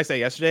joke when I say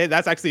yesterday.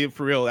 That's actually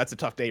for real. That's a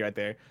tough day right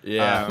there.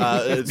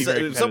 Yeah.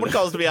 Someone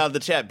calls me out of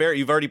the chat. Barrett,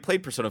 you've already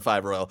played Persona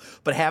 5 Royal,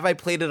 but have I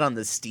played it on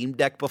the Steam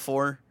Deck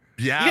before?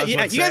 Yeah. You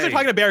guys are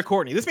talking to Barrett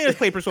Courtney. This man has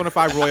played Persona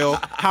 5 Royal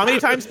how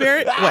many times,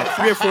 Barrett? What,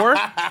 3 or 4?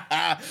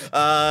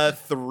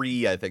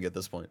 3, I think, at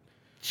this point.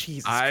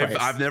 Jesus Christ.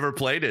 I've never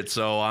played it,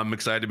 so I'm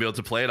excited to be able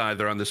to play it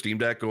either on the Steam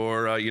Deck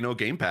or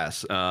Game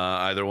Pass,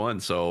 either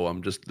one. So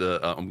I'm just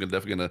I think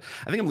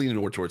I'm leaning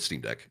more towards Steam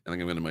Deck. I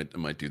think I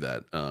might do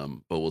that.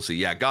 But we'll see.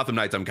 Yeah, Gotham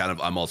Knights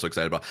I'm also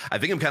excited about. I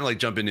think I'm kind of like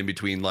jumping in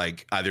between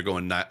like either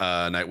going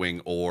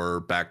Nightwing or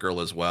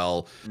Batgirl as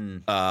well.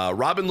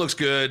 Robin looks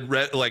good.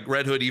 Red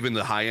Hood, even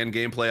the high end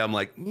gameplay, I'm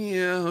like,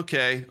 yeah,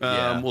 okay.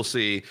 We'll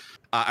see.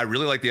 I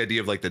really like the idea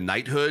of like the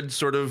knighthood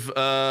sort of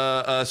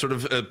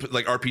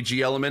like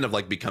RPG element of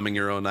like becoming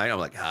your own knight. I'm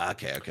like,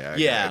 okay.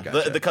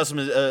 The custom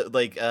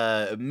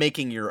is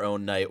making your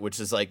own knight, which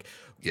is like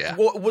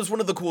was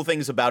one of the cool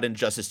things about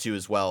Injustice 2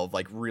 as well,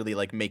 like really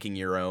like making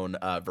your own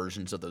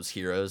versions of those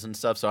heroes and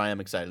stuff. So I am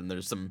excited. And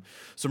there's some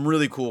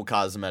really cool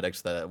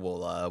cosmetics that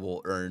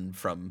will earn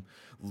from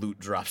loot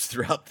drops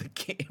throughout the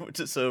game,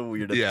 which is so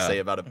weird to say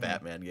about a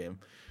Batman game.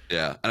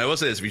 Yeah, and I will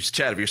say this: if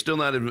you're still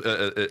not into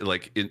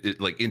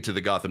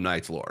the Gotham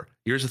Knights lore,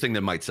 here's the thing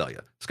that might sell you.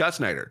 Scott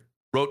Snyder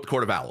wrote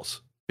Court of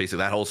Owls, basically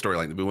that whole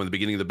storyline, the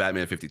beginning of the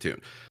Batman 52.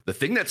 The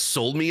thing that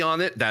sold me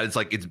on it, that it's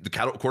like the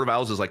Court of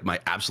Owls is like my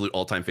absolute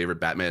all-time favorite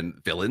Batman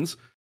villains,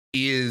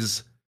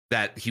 is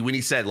that when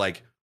he said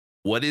like,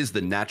 what is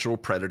the natural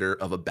predator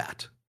of a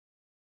bat?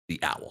 The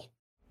owl.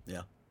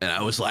 Yeah, and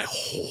I was like,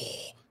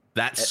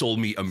 that sold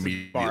me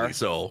immediately.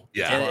 So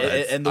yeah,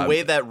 and the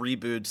way that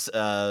reboots,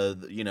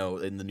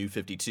 in the New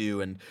 52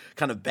 and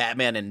kind of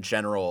Batman in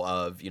general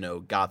of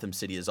Gotham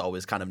City is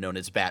always kind of known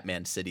as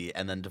Batman City,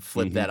 and then to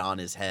flip that on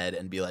his head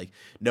and be like,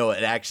 no,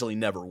 it actually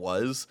never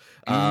was.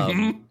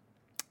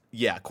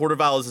 Yeah, Court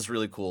of Owls is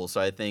really cool. So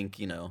I think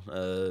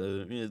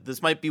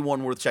this might be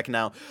one worth checking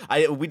out.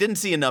 We didn't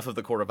see enough of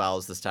the Court of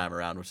Owls this time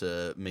around, which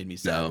made me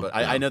sad. But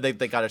I know they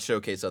got to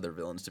showcase other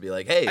villains to be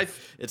like, hey,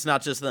 it's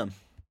not just them.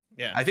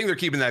 Yeah, I think they're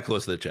keeping that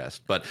close to the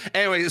chest. But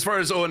anyway, as far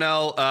as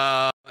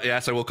ONL,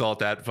 yes, I will call it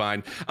that.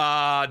 Fine.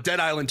 Dead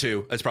Island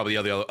 2. That's probably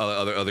the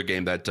other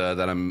game that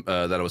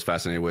I was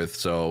fascinated with.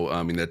 So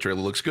I mean, that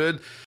trailer looks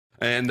good,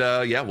 and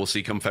we'll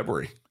see come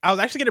February. I was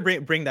actually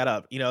gonna bring that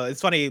up.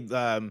 It's funny.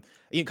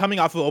 Coming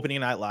off of Opening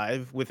Night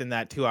Live, within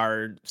that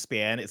 2-hour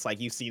span, it's like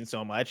you've seen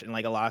so much, and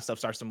like a lot of stuff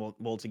starts to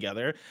mold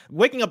together.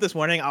 Waking up this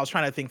morning, I was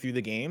trying to think through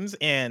the games,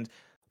 and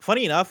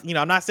funny enough,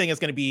 I'm not saying it's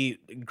gonna be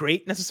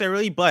great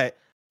necessarily, but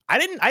I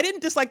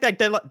didn't dislike that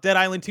Dead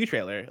Island 2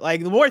 trailer.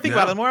 Like the more I think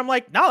about it, the more I'm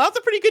like, no, that's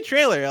a pretty good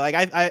trailer. Like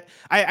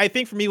I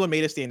think for me, what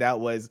made it stand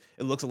out was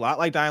it looks a lot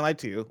like Dying Light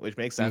 2, which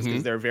makes sense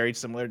because they're very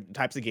similar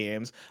types of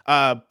games.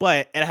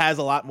 But it has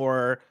a lot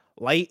more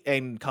light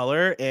and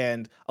color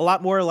and a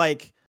lot more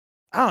like,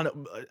 I don't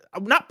know,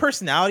 not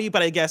personality,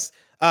 but I guess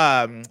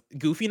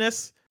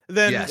goofiness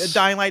than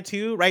Dying Light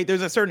 2, right?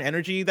 There's a certain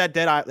energy that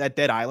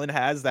Dead Island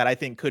has that I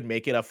think could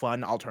make it a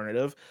fun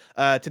alternative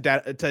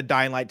to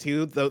Dying Light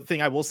 2. The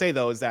thing I will say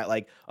though is that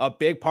like a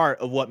big part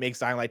of what makes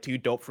Dying Light 2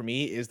 dope for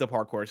me is the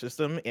parkour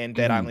system, and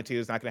Dead Island 2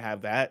 is not going to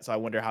have that. So I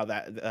wonder how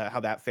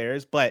that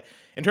fares. But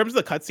in terms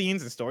of the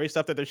cutscenes and story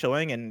stuff that they're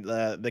showing and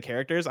the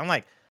characters, I'm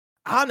like,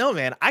 I don't know,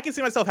 man. I can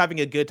see myself having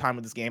a good time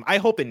with this game. I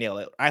hope they nail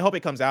it. I hope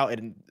it comes out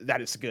and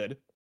that it's good.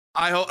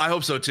 I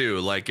hope so too.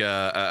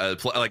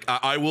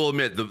 I will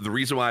admit the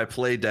reason why I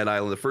played Dead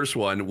Island, the first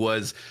one,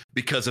 was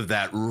because of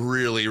that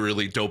really,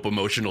 really dope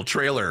emotional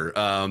trailer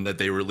that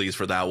they released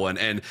for that one,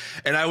 and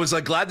I was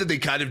like glad that they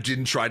kind of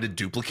didn't try to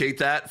duplicate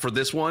that for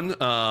this one.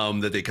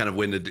 That they kind of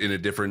went in a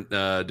different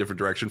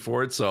direction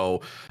for it.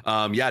 So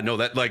I'm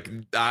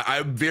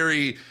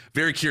very,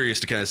 very curious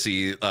to kind of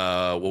see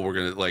what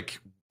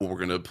we're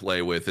gonna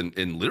play with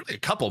in literally a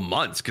couple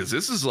months, because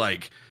this is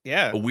like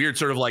a weird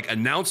sort of like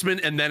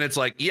announcement, and then it's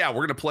like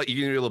we're gonna play.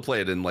 You're gonna be able to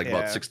play it in like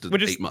about 6 to 8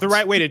 months. Which is the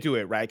right way to do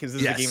it, right? Because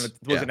this is a game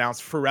that was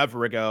announced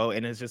forever ago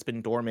and has just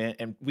been dormant,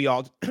 and we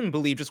all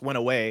believe just went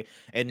away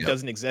and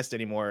doesn't exist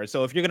anymore.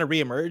 So if you're gonna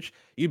reemerge,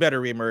 you better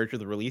reemerge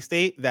with a release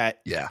date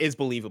that is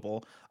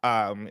believable.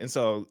 And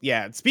so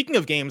speaking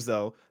of games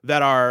though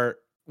that are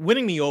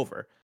winning me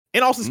over,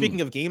 And also,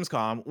 speaking of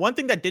Gamescom, one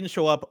thing that didn't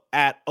show up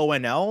at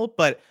ONL,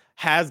 but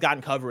has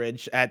gotten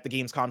coverage at the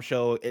Gamescom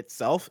show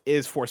itself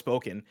is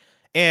Forspoken.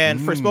 And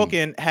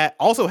Forspoken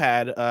also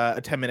had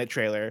a 10-minute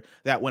trailer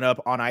that went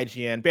up on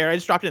IGN. Bear, I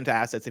just dropped it into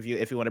assets if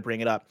you want to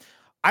bring it up.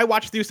 I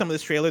watched through some of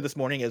this trailer this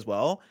morning as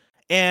well.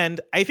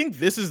 And I think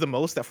this is the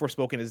most that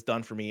Forspoken has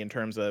done for me in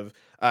terms of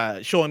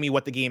showing me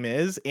what the game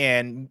is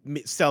and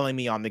selling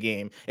me on the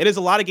game. It is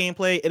a lot of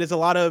gameplay.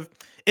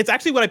 It's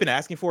actually what I've been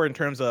asking for in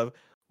terms of,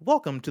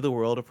 welcome to the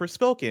world of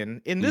Forspoken.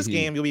 In this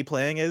game, you'll be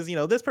playing as,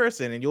 this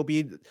person, and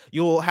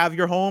you'll have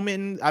your home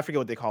in, I forget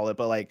what they call it,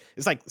 but like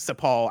it's like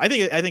Sepal. I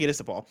think it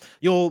is Sepal.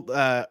 You'll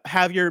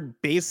have your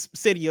base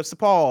city of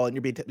Sepal, and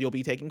you'll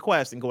be taking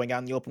quests and going out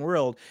in the open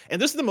world.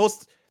 And this is the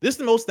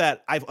most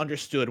that I've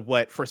understood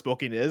what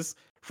Forspoken is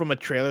from a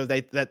trailer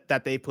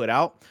that they put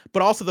out,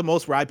 but also the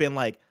most where I've been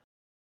like,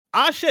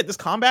 shit, this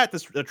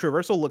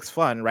traversal looks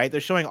fun, right?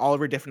 They're showing all of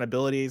your different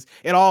abilities.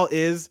 It all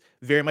is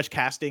very much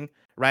casting,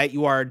 right?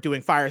 You are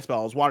doing fire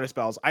spells, water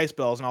spells, ice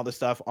spells, and all this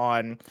stuff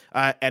on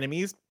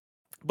enemies.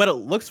 But it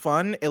looks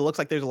fun. It looks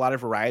like there's a lot of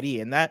variety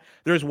in that.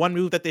 There's one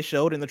move that they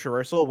showed in the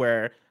traversal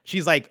where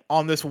she's like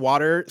on this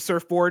water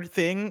surfboard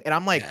thing, and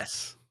I'm like,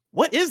 yes.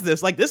 What is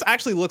this? Like, this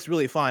actually looks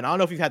really fun. I don't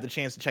know if you've had the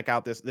chance to check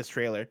out this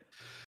trailer.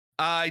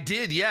 I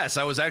did, yes.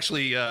 I was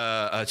actually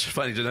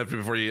funny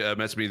before you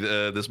messaged me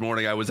this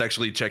morning. I was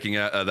actually checking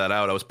that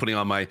out. I was putting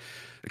on my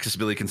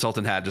accessibility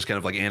consultant hat, just kind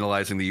of like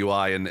analyzing the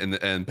UI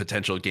and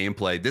potential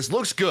gameplay. This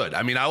looks good.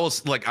 I mean,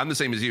 I'm the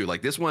same as you.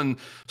 Like, this one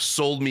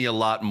sold me a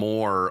lot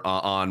more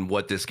on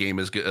what this game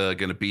is going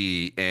to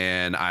be,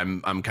 and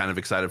I'm kind of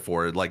excited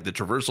for it. Like, the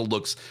traversal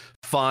looks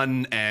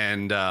fun,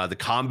 and the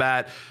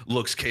combat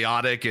looks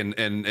chaotic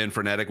and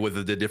frenetic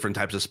with the different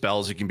types of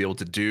spells you can be able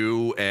to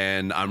do,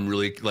 and I'm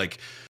really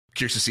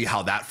curious to see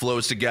how that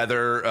flows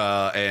together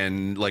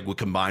and like would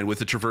combine with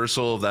the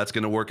traversal, if that's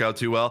going to work out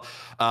too well.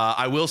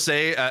 I will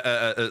say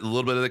a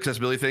little bit of the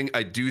accessibility thing.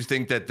 I do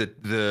think that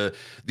the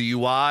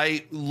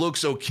UI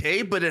looks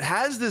okay, but it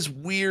has this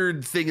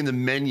weird thing in the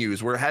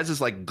menus where it has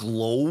this like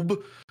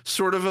globe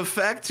sort of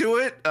effect to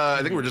it.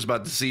 I think we're just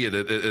about to see it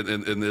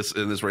in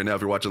this right now.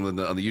 If you're watching on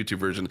the YouTube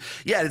version,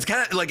 yeah, it's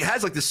kind of like it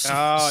has like this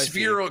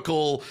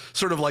spherical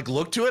sort of like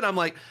look to it. I'm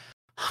like,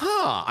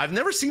 I've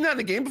never seen that in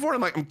a game before.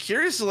 I'm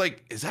curious,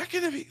 like, is that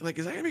gonna be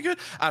good?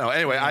 I don't know.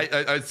 Anyway,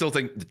 I still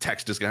think the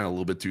text is kind of a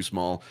little bit too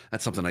small.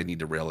 That's something I need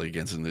to rally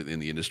against in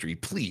the industry.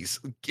 Please,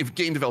 if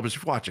game developers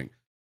are watching,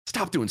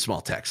 stop doing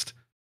small text.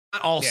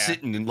 Not all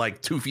sitting in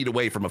like 2 feet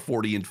away from a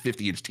 40 and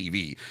 50 inch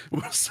TV.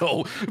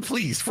 So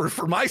please,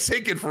 for my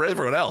sake and for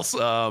everyone else.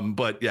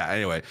 But yeah,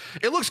 anyway,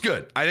 it looks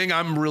good. I think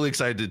I'm really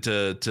excited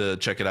to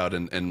check it out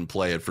and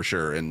play it for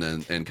sure, and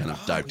kind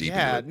of dive deep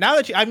into it.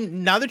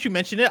 Now that you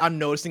mention it, I'm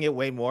noticing it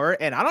way more,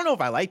 and I don't know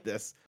if I like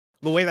this,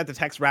 the way that the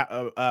text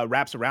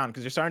wraps around,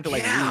 because you're starting to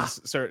like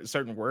lose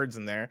certain words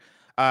in there.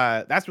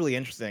 That's really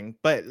interesting.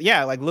 But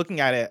yeah, like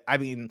looking at it, I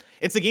mean,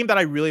 it's a game that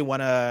I really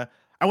want to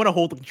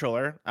hold the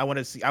controller. I want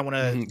to see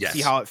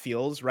how it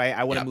feels, right?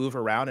 I want to move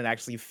around and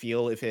actually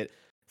feel if it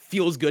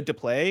feels good to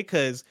play,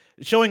 because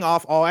showing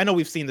off I know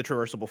we've seen the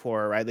traversal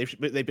before, right?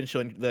 They've been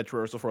showing the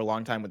traversal for a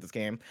long time with this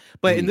game.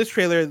 But in this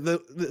trailer,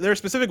 there are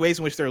specific ways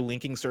in which they're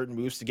linking certain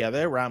moves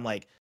together where I'm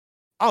like,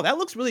 oh, that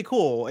looks really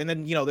cool. And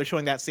then, they're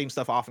showing that same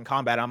stuff off in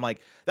combat. I'm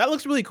like, that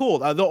looks really cool.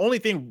 The only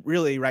thing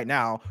really right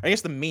now, I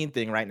guess the main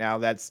thing right now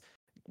that's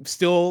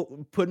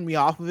still putting me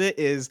off of it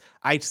is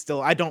I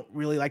don't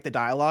really like the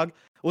dialogue.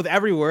 With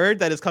every word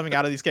that is coming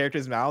out of these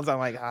characters' mouths, I'm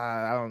like,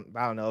 I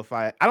don't know if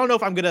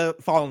I'm gonna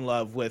fall in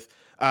love with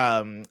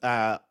a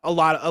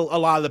lot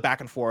of the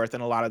back and forth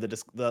and a lot of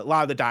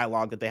the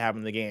dialogue that they have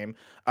in the game.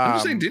 I'm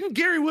just saying, didn't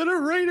Gary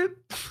Whitta write it?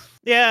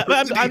 Yeah,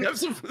 but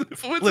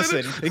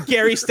listen,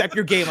 Gary, step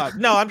your game up.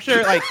 No, I'm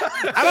sure. Like,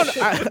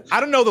 I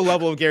don't know the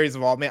level of Gary's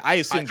involvement. I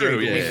assume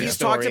Gary. He's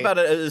talked about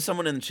it.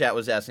 Someone in the chat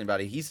was asking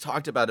about it. He's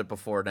talked about it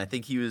before, and I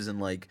think he was in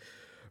like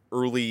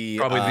early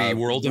the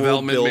world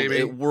development,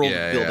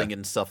 building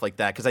and stuff like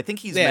that, because I think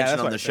he's mentioned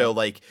on the show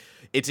like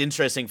it's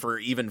interesting for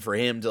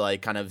him to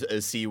like kind of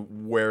see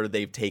where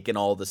they've taken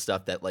all the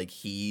stuff that like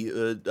he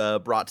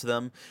brought to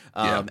them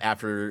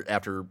after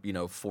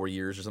 4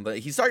 years or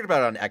something. He's talked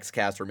about it on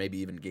XCast or maybe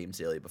even Games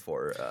Daily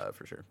before,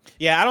 for sure.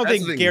 Yeah, I don't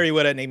think Gary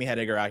Whitta and Amy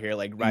Henniger out here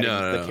like writing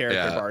the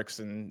character arcs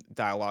and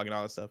dialogue and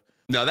all that stuff.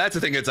 No, that's the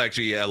thing. It's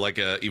actually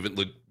even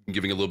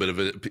giving a little bit of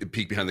a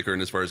peek behind the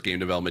curtain as far as game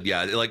development.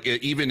 Yeah, like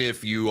even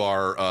if you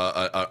are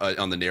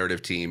on the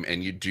narrative team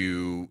and you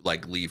do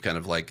like leave kind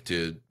of like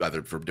to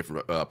either for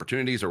different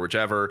opportunities or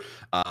whichever,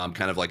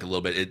 kind of like a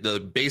little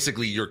bit,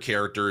 basically your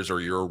characters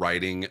or your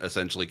writing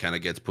essentially kind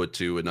of gets put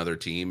to another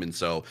team. And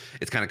so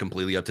it's kind of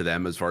completely up to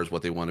them as far as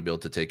what they want to be able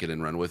to take it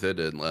and run with it.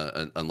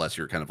 And unless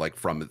you're kind of like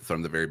from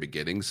the very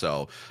beginning.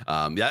 So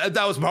that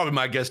was probably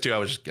my guess too. I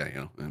was just,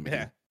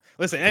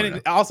 Listen,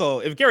 and also,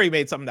 if Gary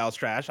made something that was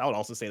trash, I would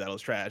also say that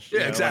was trash.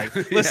 Yeah,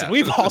 exactly. Like, listen,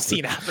 we've all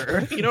seen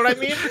After. You know what I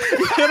mean?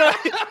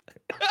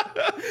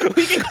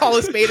 We can call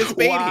a spade here.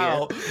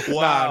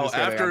 Wow.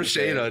 After a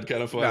shade on,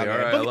 kind of funny. All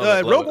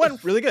right. Rogue One,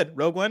 really good.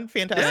 Rogue One,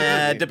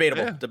 fantastic.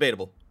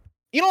 Debatable.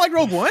 You don't like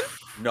Rogue One?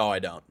 No, I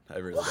don't. I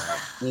really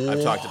don't.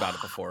 I've talked about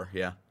it before.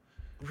 Yeah.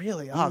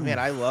 Really? Oh man,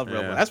 I love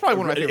Rogue One. That's probably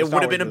one of my favorite. It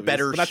would have been a movies,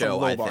 better but that's a show.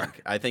 low I bar.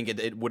 think. I think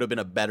it would have been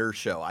a better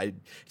show.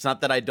 It's not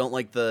that I don't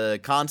like the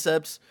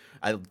concepts.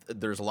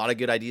 There's a lot of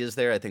good ideas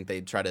there. I think they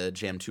try to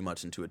jam too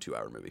much into a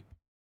 2-hour movie.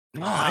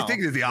 No, I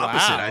think it's the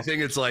opposite. I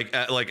think it's like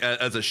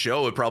as a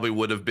show, it probably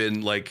would have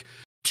been like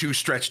too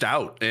stretched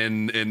out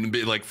and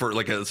be like for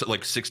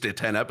like 6 to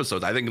 10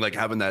 episodes. I think like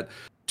having that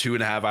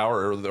 2.5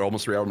 hour or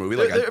almost 3 hour movie,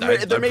 like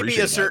there may be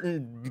a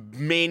certain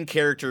main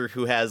character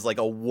who has like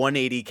a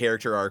 180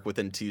 character arc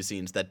within 2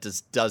 scenes that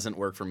just doesn't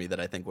work for me, that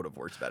I think would have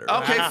worked better.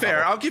 Okay,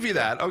 fair. I'll give you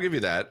that.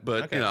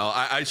 But you know,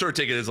 I sort of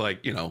take it as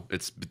like, you know,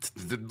 it's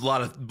a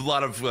lot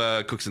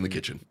of cooks in the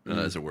kitchen,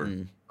 as it were.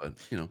 But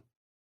you know.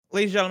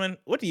 Ladies and gentlemen,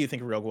 what do you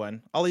think of Rogue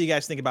One? I'll let you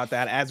guys think about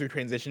that as we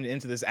transition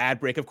into this ad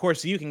break. Of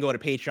course, you can go to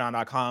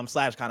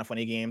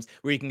patreon.com/kindoffunnygames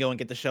where you can go and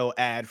get the show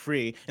ad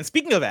free. And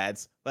speaking of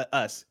ads, let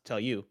us tell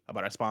you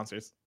about our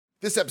sponsors.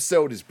 This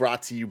episode is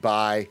brought to you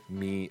by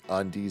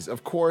MeUndies.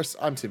 Of course,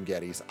 I'm Tim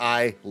Geddes.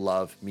 I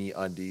love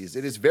MeUndies.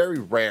 It is very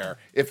rare,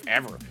 if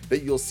ever,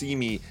 that you'll see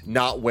me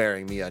not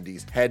wearing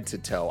MeUndies head to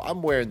toe.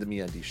 I'm wearing the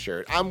MeUndies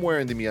shirt. I'm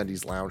wearing the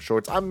MeUndies lounge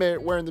shorts. I'm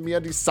wearing the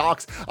MeUndies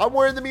socks. I'm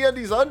wearing the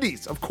MeUndies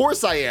undies. Of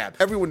course I am.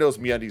 Everyone knows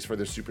MeUndies for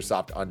their super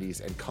soft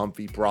undies and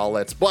comfy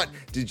bralettes, but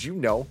did you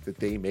know that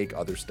they make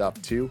other stuff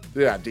too?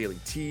 They have daily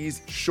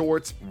tees,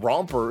 shorts,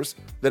 rompers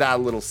that add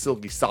a little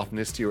silky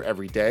softness to your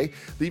everyday.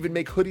 They even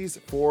make hoodies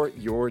for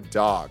your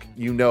dog.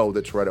 You know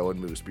that Toretto and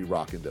Moose be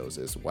rocking those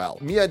as well.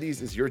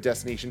 MeUndies is your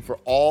destination for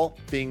all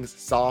things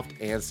soft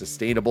and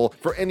sustainable.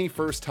 For any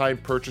first-time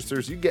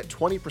purchasers, you get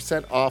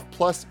 20% off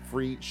plus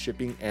free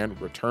shipping and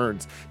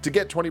returns. To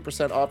get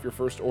 20% off your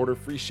first order,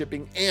 free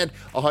shipping, and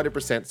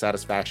 100%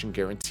 satisfaction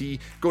guarantee,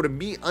 go to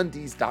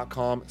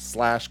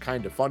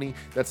MeUndies.com/kindafunny.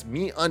 That's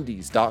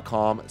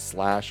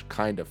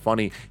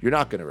MeUndies.com/kindafunny. You're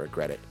not going to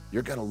regret it.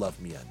 You're going to love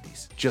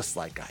MeUndies, just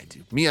like I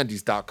do.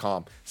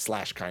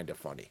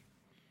 MeUndies.com/kindafunny.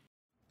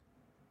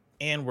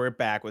 And we're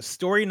back with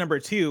story number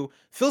 2.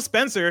 Phil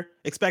Spencer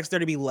expects there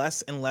to be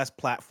less and less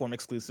platform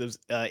exclusives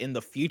in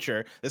the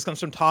future. This comes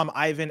from Tom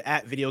Ivan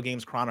at Video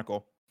Games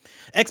Chronicle.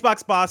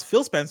 Xbox boss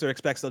Phil Spencer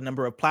expects the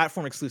number of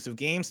platform exclusive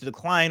games to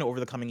decline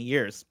over the coming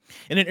years.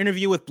 In an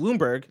interview with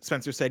Bloomberg,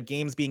 Spencer said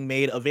games being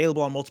made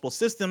available on multiple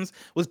systems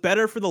was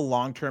better for the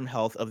long-term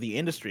health of the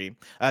industry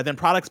than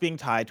products being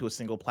tied to a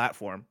single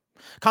platform.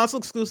 Console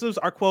exclusives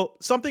are, quote,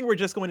 something we're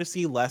just going to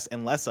see less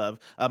and less of,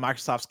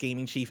 Microsoft's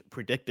gaming chief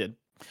predicted.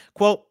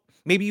 Quote,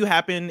 maybe you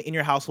happen in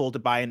your household to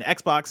buy an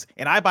Xbox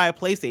and I buy a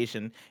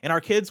PlayStation and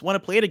our kids want to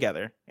play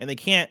together and they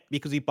can't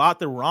because we bought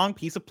the wrong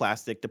piece of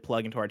plastic to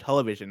plug into our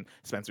television,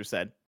 Spencer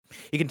said.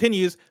 He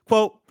continues,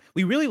 quote,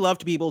 we really love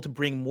to be able to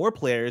bring more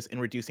players in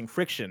reducing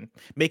friction,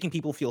 making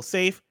people feel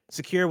safe,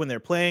 secure when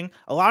they're playing,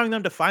 allowing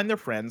them to find their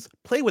friends,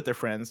 play with their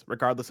friends,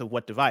 regardless of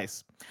what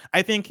device.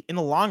 I think in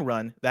the long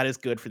run, that is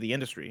good for the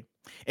industry.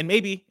 And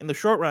maybe in the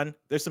short run,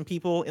 there's some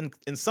people in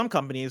some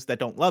companies that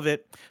don't love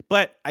it.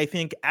 But I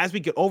think as we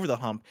get over the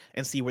hump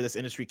and see where this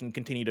industry can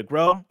continue to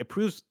grow, it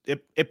proves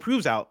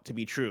out to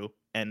be true,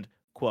 end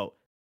quote.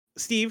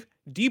 Steve,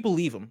 do you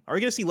believe him? Are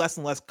we going to see less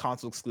and less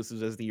console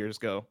exclusives as the years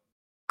go?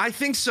 I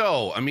think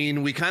so. I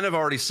mean, we kind of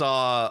already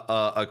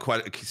saw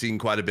seen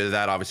quite a bit of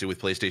that, obviously,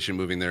 with PlayStation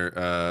moving their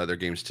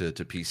games to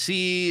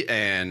PC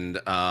and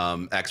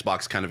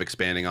Xbox kind of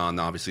expanding on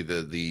obviously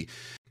the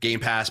Game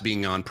Pass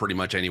being on pretty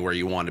much anywhere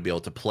you want to be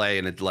able to play,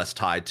 and it's less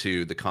tied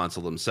to the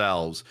console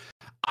themselves.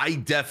 I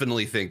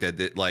definitely think that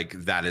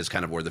that is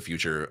kind of where the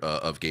future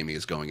of gaming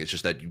is going. It's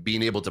just that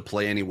being able to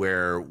play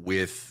anywhere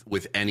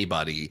with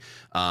anybody.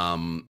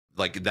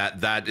 Like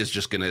that is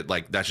just gonna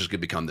that's just gonna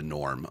become the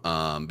norm,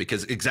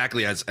 because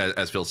exactly as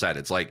Phil said,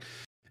 it's like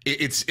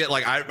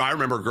I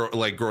remember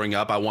growing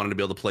up, I wanted to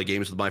be able to play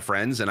games with my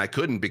friends and I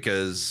couldn't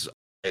because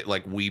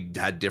we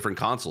had different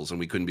consoles and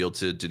we couldn't be able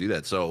to do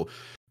that. So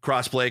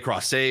cross-play,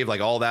 cross-save,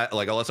 all that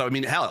stuff. I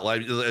mean, hell,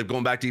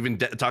 going back to even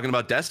talking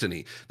about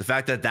Destiny, the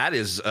fact that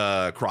is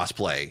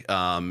cross-play,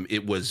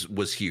 it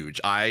was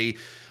huge. I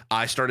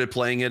started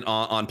playing it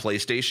on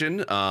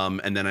PlayStation,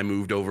 and then I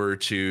moved over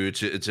to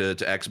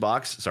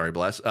Xbox. Sorry,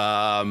 bless.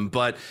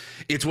 But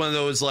it's one of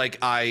those I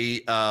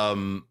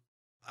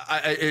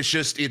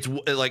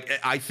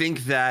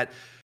think that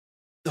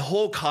the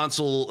whole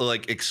console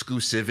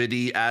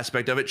exclusivity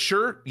aspect of it,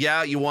 sure,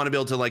 yeah, you want to be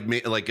able to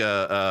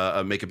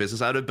make a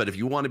business out of it, but if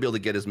you want to be able to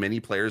get as many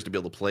players to be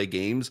able to play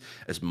games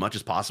as much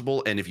as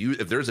possible, and if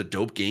there's a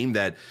dope game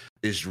that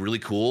is really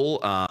cool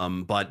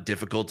but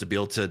difficult to be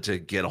able to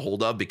get a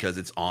hold of because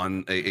it's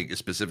on a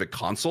specific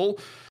console,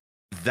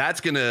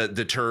 that's going to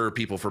deter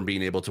people from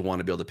being able to want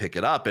to be able to pick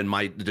it up and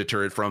might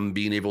deter it from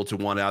being able to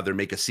want to either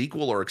make a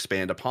sequel or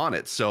expand upon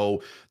it.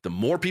 So the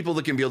more people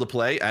that can be able to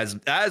play, as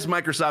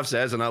Microsoft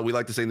says, and we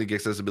like to say in the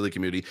accessibility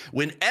community,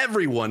 when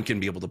everyone can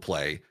be able to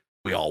play,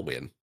 we all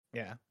win.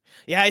 Yeah.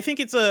 I think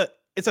it's a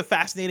it's a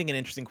fascinating and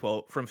interesting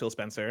quote from Phil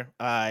Spencer.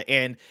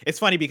 And it's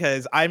funny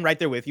because I'm right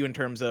there with you in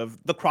terms of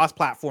the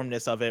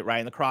cross-platformness of it, right?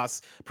 And the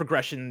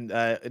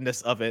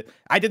cross-progression-ness of it.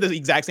 I did the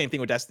exact same thing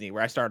with Destiny,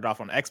 where I started off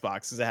on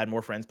Xbox because I had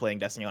more friends playing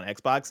Destiny on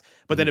Xbox.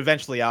 But then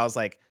eventually I was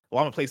like,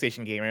 well, I'm a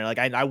PlayStation gamer. Like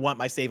I want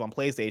my save on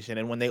PlayStation.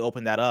 And when they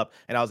opened that up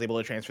and I was able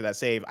to transfer that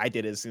save, I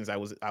did it as soon as I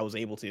was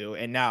able to.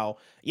 And now,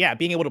 yeah,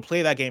 being able to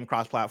play that game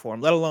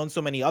cross-platform, let alone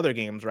so many other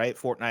games, right?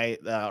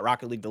 Fortnite,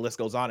 Rocket League, the list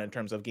goes on in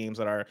terms of games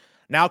that are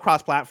now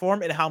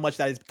cross-platform and how much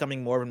that is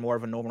becoming more and more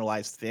of a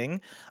normalized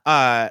thing.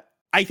 I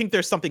think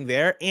there's something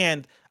there,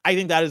 and I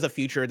think that is a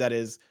future that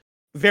is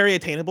very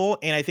attainable,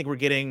 and I think we're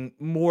getting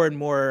more and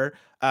more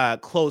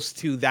close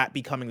to that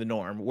becoming the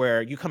norm,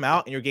 where you come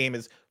out and your game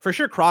is for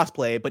sure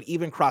cross-play, but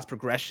even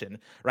cross-progression,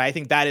 right? I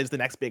think that is the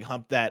next big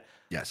hump that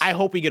I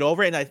hope we get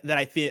over, and that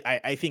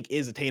I think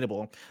is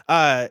attainable.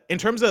 In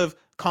terms of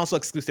console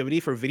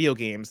exclusivity for video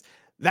games,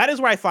 that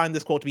is where I find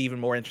this quote to be even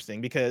more interesting,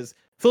 because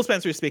Phil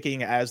Spencer is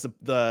speaking as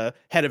the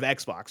head of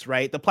Xbox,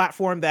 right? The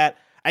platform that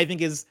I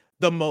think is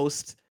the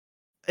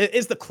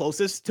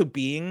closest to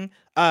being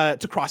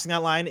to crossing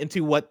that line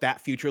into what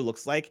that future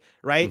looks like,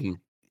 right?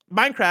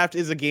 Minecraft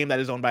is a game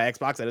that is owned by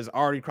Xbox that is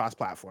already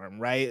cross-platform,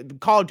 right?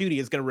 Call of Duty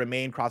is going to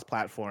remain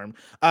cross-platform.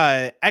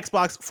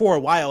 Xbox for a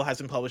while has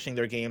been publishing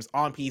their games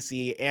on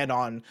PC and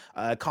on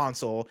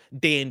console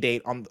day and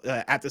date on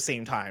at the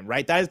same time,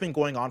 right? That has been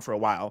going on for a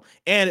while.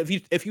 And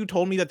if you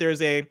told me that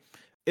there's a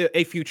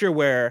future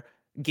where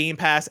Game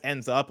Pass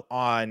ends up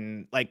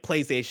on like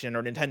PlayStation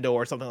or Nintendo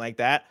or something like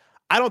that,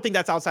 I don't think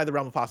that's outside the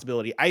realm of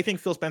possibility. I think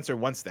Phil Spencer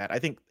wants that. I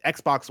think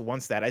Xbox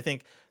wants that. I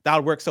think that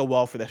would work so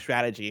well for the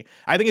strategy.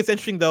 I think it's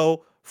interesting,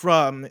 though,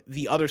 from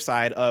the other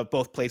side of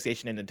both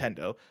PlayStation and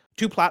Nintendo.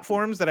 Two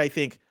platforms that I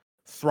think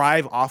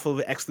thrive off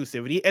of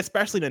exclusivity,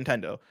 especially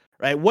Nintendo,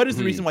 right? What is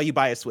the reason why you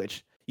buy a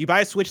Switch? You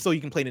buy a Switch so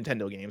you can play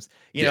Nintendo games.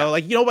 You know,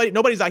 like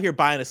nobody's out here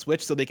buying a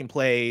Switch so they can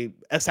play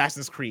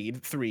Assassin's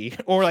Creed 3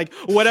 or like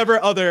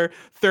whatever other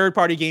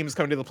third-party games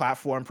come to the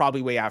platform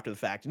probably way after the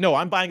fact. No,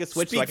 I'm buying a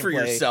Switch so I can play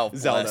yourself,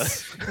 Zelda.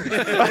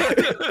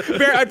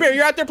 Bear,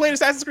 you're out there playing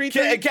Assassin's Creed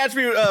 3? Catch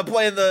me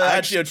playing the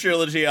Ezio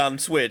trilogy on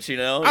Switch, you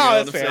know?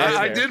 That's fair.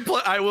 I did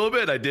play. I will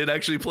admit, I did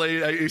actually play.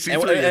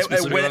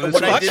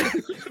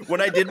 When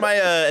I did my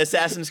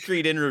Assassin's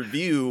Creed in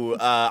review,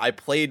 I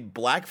played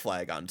Black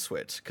Flag on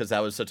Switch because that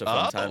was such a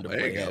fun time to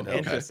play it. Okay.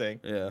 Interesting.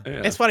 Yeah.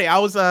 It's funny. I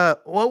was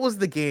what was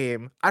the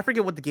game? I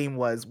forget what the game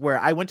was, where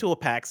I went to a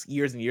PAX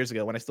years and years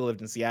ago when I still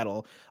lived in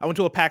Seattle. I went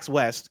to a PAX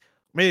West.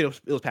 Maybe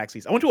it was PAX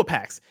East. I went to a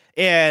PAX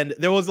and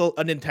there was a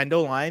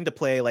Nintendo line to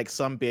play like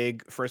some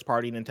big first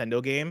party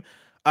Nintendo game.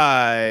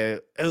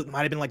 It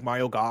might have been like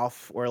Mario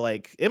Golf, or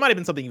like it might have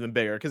been something even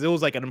bigger because it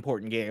was like an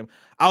important game.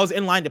 I was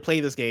in line to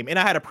play this game and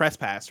I had a press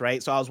pass,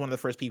 right? So I was one of the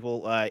first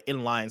people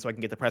in line so I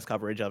can get the press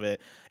coverage of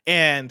it.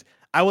 And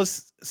I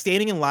was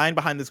standing in line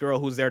behind this girl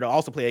who's there to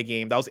also play a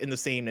game that was in the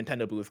same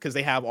Nintendo booth because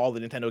they have all the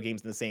Nintendo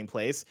games in the same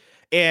place.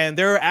 And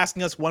they're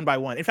asking us one by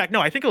one. In fact,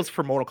 no, I think it was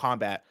for Mortal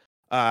Kombat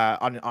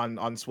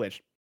on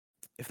Switch.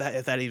 If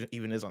that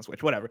even is on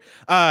Switch, whatever.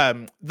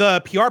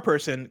 The PR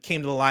person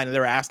came to the line and they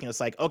were asking us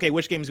like, okay,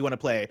 which games you want to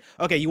play?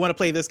 Okay, you want to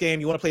play this game?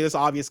 You want to play this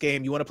obvious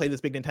game? You want to play this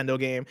big Nintendo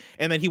game?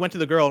 And then he went to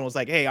the girl and was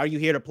like, hey, are you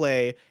here to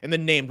play? And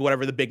then named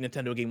whatever the big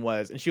Nintendo game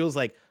was. And she was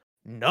like,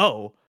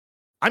 no,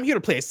 I'm here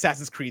to play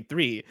Assassin's Creed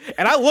 3.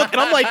 And I look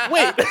and I'm like,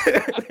 wait.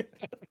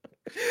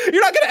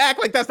 You're not going to act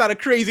like that's not a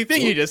crazy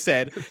thing you just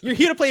said. You're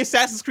here to play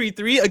Assassin's Creed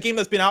 3, a game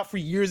that's been out for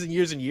years and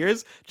years and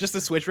years, just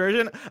the Switch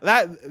version.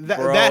 That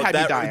had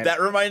me dying. That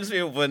reminds me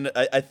of when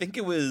I think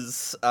it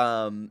was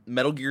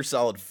Metal Gear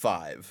Solid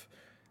 5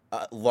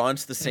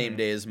 launched the same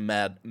day as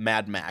Mad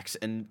Max.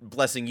 And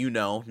blessing,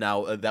 now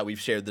that we've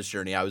shared this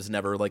journey, I was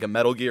never like a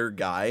Metal Gear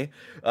guy,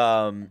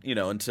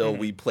 until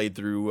we played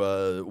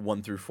through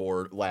 1 through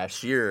 4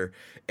 last year.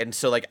 And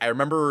so like I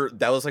remember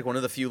that was like one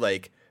of the few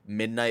like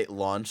midnight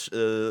launch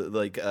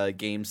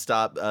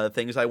GameStop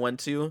things I went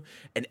to,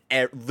 and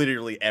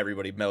literally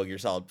everybody Metal Gear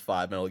Solid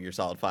 5,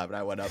 and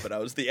I went up and I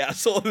was the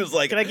asshole who was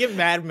like, can I get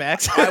Mad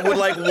Max? I would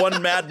like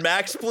one Mad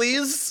Max,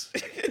 please.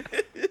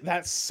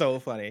 That's so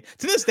funny.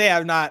 To this day, I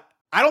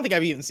don't think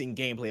I've even seen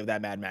gameplay of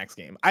that Mad Max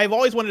game. I've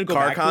always wanted to go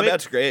back to it. Car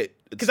combat's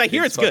great because I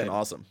hear it's good.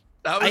 Awesome.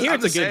 I hear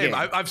it's a good game.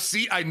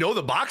 I know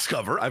the box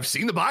cover. I've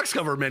seen the box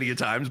cover many a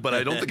times, but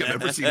I don't think I've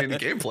ever seen any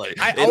gameplay.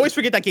 I always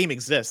forget that game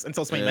exists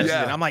until somebody mentions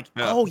it. And I'm like,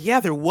 oh yeah,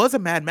 there was a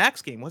Mad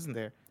Max game, wasn't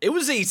there? It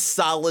was a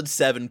solid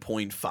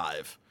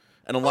 7.5.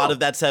 And a lot of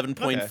that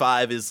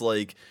 7.5 is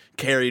like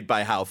carried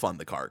by how fun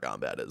the car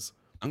combat is.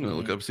 I'm gonna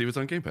look up, see if it's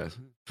on Game Pass.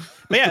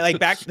 But yeah, like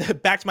back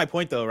to my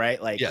point though,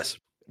 right? Like, yes,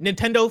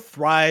 Nintendo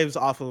thrives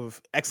off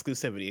of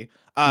exclusivity.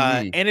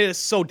 And it is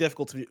so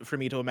difficult for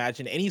me to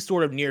imagine any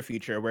sort of near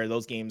future where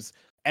those games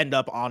end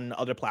up on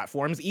other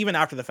platforms, even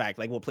after the fact,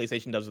 like what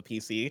PlayStation does with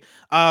PC.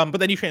 But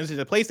then you transition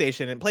to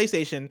PlayStation, and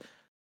PlayStation,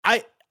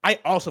 I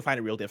also find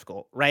it real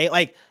difficult, right?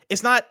 Like,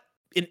 it's not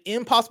an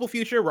impossible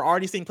future. We're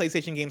already seeing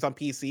PlayStation games on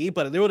PC,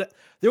 but there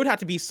would have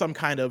to be some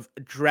kind of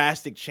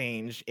drastic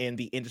change in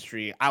the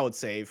industry, I would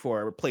say,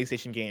 for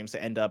PlayStation games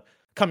to end up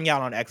coming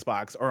out on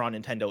Xbox or on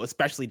Nintendo,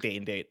 especially day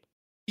and date.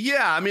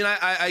 Yeah, I mean,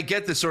 I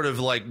get this sort of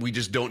like we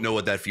just don't know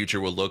what that future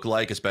will look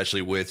like,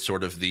 especially with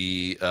sort of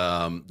the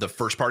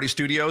first party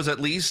studios at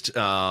least.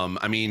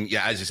 I mean,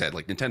 yeah, as you said,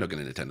 like Nintendo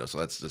getting Nintendo, so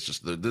that's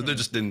just they're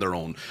just in their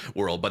own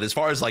world. But as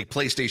far as like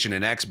PlayStation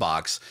and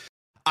Xbox,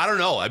 I don't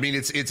know. I mean,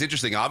 it's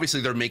interesting. Obviously,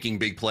 they're making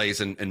big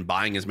plays and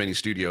buying as many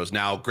studios.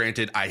 Now,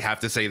 granted, I have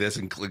to say this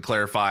and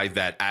clarify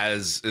that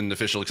as an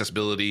official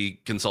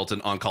accessibility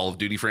consultant on Call of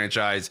Duty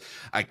franchise,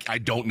 I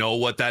don't know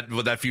what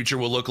that future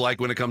will look like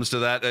when it comes to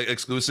that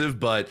exclusive.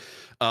 But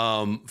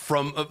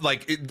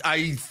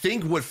I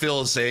think what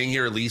Phil is saying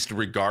here, at least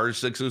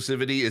regards to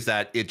exclusivity, is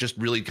that it just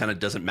really kind of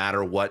doesn't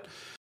matter what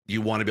you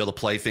want to be able to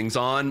play things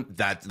on,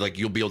 that like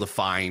you'll be able to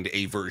find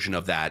a version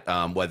of that,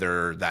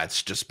 whether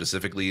that's just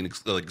specifically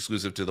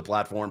exclusive to the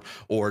platform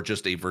or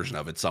just a version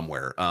of it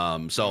somewhere.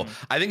 So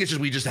I think it's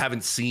just we just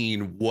haven't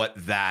seen what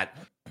that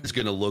is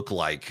going to look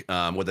like,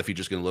 what the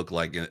future is going to look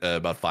like in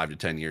about 5 to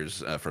 10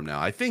 years from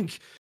now. I think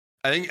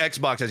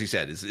Xbox, as you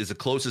said, is the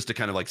closest to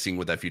kind of like seeing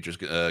what that future is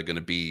going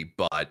to be.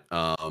 But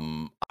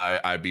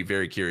I'd be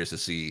very curious to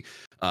see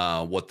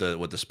what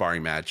the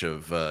sparring match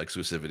of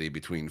exclusivity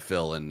between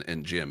Phil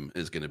and Jim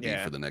is going to be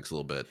for the next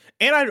little bit.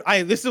 And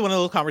I this is one of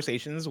those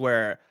conversations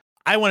where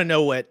I want to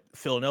know what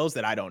Phil knows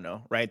that I don't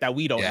know, right? That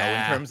we don't know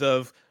in terms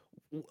of,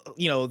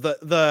 you know,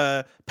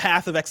 the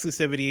path of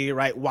exclusivity,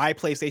 right? Why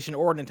PlayStation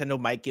or Nintendo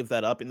might give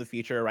that up in the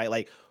future, right?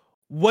 Like,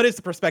 what is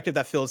the perspective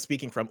that Phil is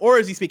speaking from? Or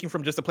is he speaking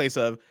from just a place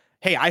of,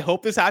 hey, I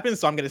hope this happens,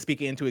 so I'm going to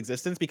speak it into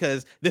existence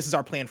because this is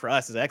our plan for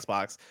us as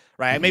Xbox,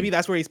 right? Maybe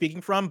that's where he's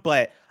speaking from,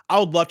 but I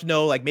would love to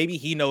know, like, maybe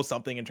he knows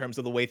something in terms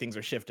of the way things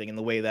are shifting and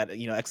the way that,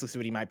 you know,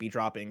 exclusivity might be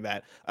dropping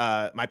that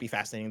might be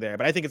fascinating there.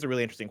 But I think it's a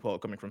really interesting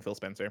quote coming from Phil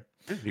Spencer.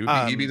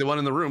 He'd be the one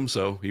in the room,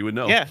 so he would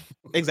know. Yeah,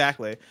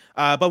 exactly.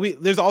 But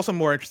there's also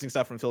more interesting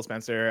stuff from Phil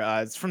Spencer.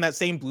 It's from that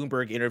same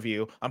Bloomberg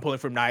interview. I'm pulling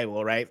from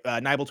Nibel, right?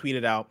 Nibel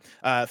tweeted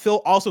out,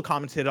 Phil also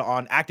commented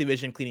on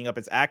Activision cleaning up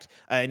its act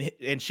and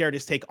shared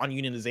his take on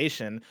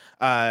unionization.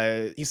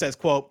 He says,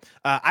 quote,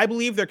 I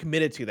believe they're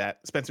committed to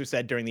that, Spencer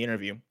said during the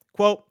interview.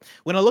 Quote,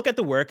 when I look at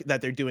the work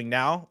that they're doing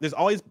now, there's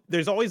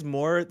always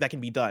more that can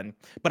be done.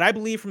 But I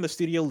believe from the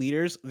studio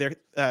leaders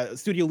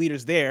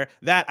there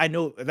that I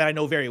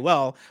know very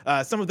well,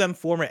 some of them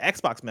former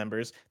Xbox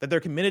members, that they're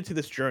committed to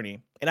this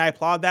journey. And I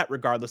applaud that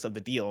regardless of the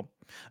deal.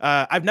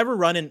 I've never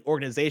run an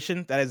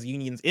organization that has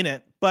unions in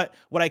it, but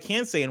what I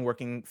can say in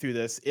working through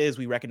this is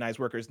we recognize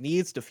workers'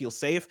 needs to feel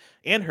safe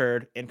and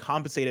heard and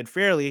compensated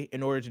fairly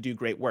in order to do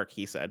great work,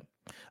 he said.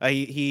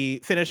 He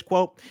finished,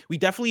 quote, we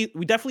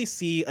definitely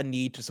see a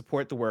need to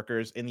support the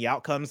workers in the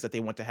outcomes that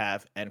they want to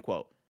have, end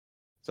quote.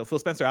 So Phil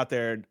Spencer out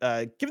there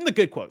giving the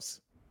good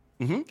quotes.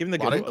 Mm-hmm. Giving the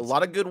good quotes. A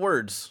lot of good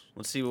words.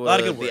 Let's see what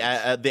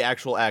the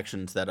actual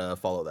actions that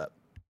follow that.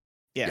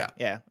 Yeah.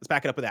 Let's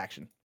back it up with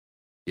action.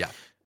 Yeah.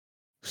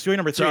 Story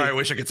number 3. Sorry, I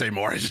wish I could say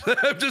more.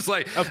 I'm just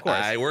like, of course,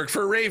 I work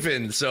for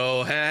Raven,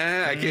 so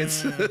I can't.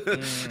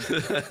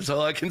 That's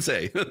all I can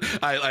say.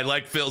 I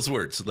like Phil's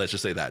words. Let's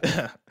just say that.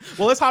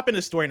 Well, let's hop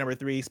into story number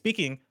 3.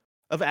 Speaking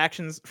of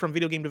actions from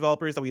video game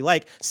developers that we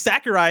like,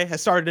 Sakurai has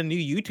started a new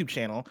YouTube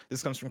channel.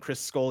 This comes from Chris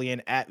Scullion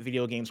at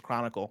Video Games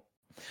Chronicle.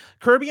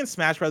 Kirby and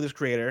Smash Brothers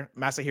creator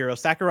Masahiro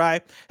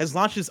Sakurai has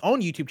launched his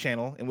own YouTube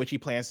channel in which he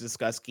plans to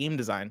discuss game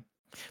design.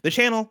 The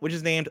channel, which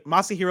is named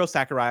Masahiro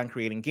Sakurai on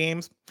Creating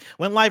Games,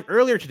 went live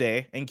earlier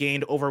today and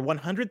gained over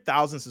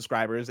 100,000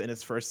 subscribers in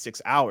its first 6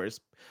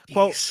 hours.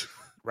 Quote,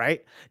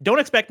 right? Don't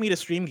expect me to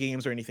stream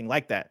games or anything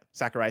like that,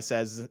 Sakurai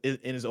says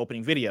in his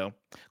opening video.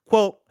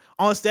 Quote,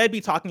 I'll instead be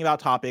talking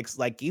about topics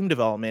like game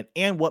development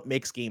and what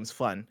makes games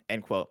fun,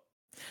 end quote.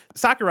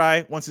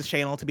 Sakurai wants his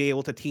channel to be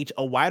able to teach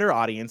a wider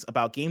audience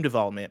about game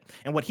development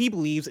and what he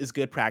believes is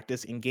good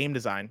practice in game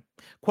design.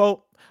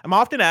 Quote, I'm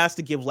often asked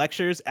to give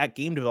lectures at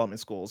game development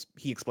schools,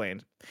 he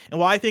explained. And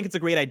while I think it's a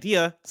great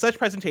idea, such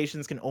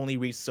presentations can only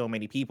reach so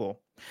many people.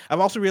 I've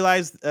also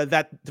realized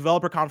that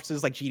developer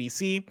conferences like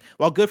GDC,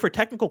 while good for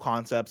technical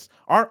concepts,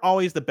 aren't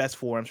always the best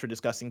forums for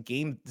discussing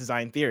game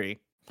design theory.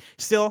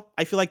 Still,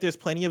 I feel like there's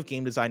plenty of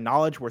game design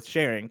knowledge worth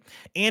sharing,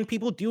 and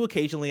people do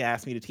occasionally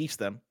ask me to teach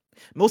them.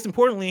 Most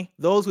importantly,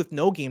 those with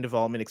no game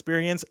development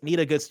experience need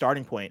a good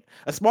starting point,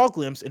 a small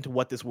glimpse into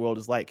what this world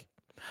is like.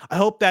 I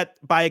hope that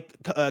by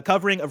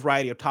covering a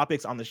variety of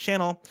topics on this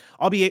channel,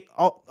 I'll be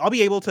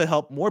able to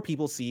help more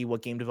people see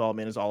what game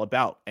development is all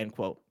about, end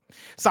quote.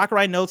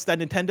 Sakurai notes that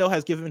Nintendo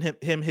has given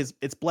him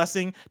its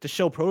blessing to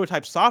show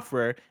prototype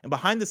software and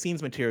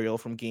behind-the-scenes material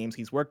from games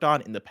he's worked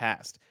on in the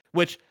past,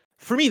 which,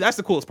 for me, that's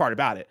the coolest part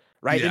about it.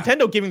 Right, yeah.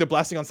 Nintendo giving the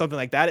blessing on something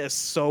like that is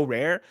so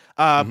rare.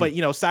 But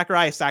you know,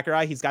 Sakurai is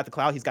Sakurai. He's got the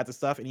clout, he's got the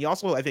stuff, and he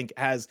also, I think,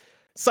 has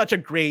such a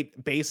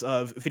great base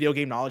of video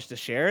game knowledge to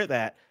share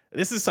that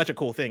this is such a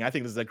cool thing. I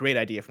think this is a great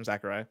idea from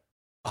Sakurai.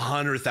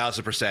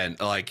 100,000%.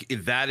 Like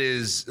that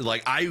is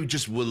like I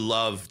just would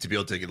love to be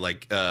able to get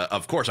like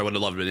of course I would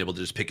have loved to be able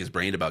to just pick his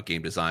brain about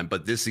game design,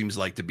 but this seems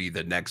like to be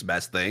the next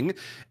best thing,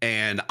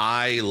 and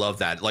I love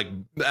that. Like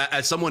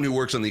as someone who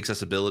works on the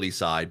accessibility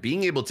side,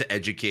 being able to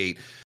educate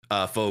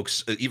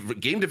folks,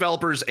 game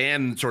developers,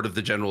 and sort of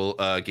the general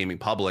gaming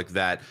public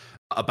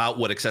about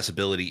what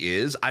accessibility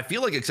is. I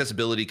feel like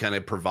accessibility kind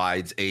of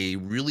provides a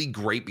really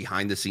great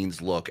behind the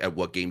scenes look at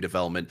what game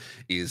development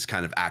is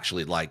kind of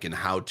actually like, and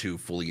how to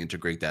fully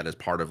integrate that as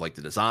part of like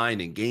the design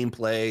and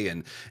gameplay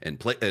and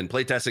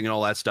play testing and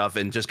all that stuff.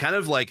 And just kind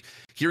of like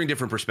hearing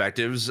different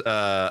perspectives,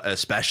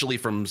 especially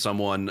from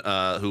someone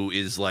who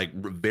is like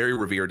very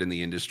revered in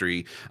the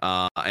industry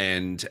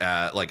and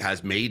like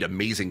has made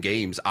amazing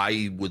games.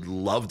 I would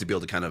love to be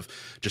able to kind of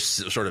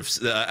just sort of,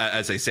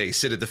 as they say,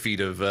 sit at the feet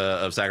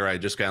of Sakurai,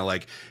 just kind of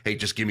like, hey,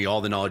 just give me all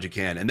the knowledge you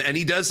can. And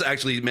he does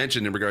actually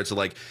mention in regards to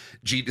like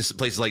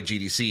places like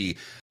GDC,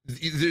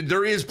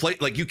 there is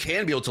like you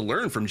can be able to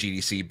learn from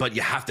GDC, but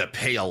you have to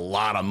pay a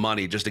lot of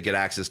money just to get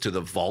access to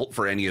the vault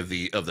for any of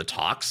the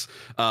talks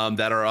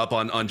that are up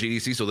on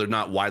GDC. So they're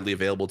not widely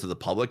available to the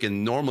public.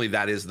 And normally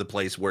that is the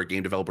place where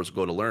game developers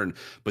go to learn.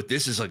 But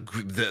this is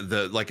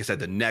the like I said,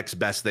 the next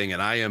best thing.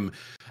 And I am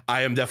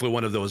definitely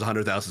one of those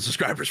 100,000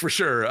 subscribers for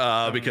sure,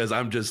 because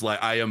I'm just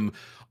like, I am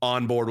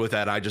on board with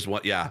that. I just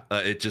want,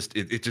 it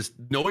just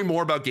knowing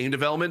more about game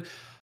development,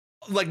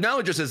 like not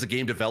only just as a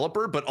game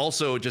developer, but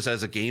also just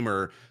as a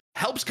gamer,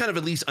 helps kind of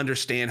at least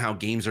understand how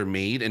games are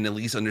made, and at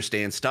least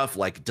understand stuff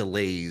like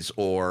delays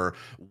or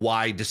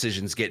why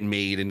decisions get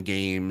made in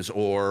games,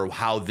 or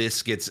how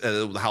this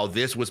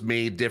was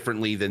made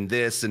differently than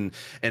this, and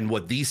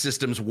what these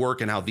systems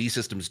work and how these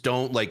systems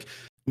don't. Like,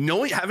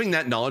 having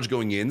that knowledge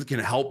going in can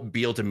help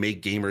be able to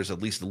make gamers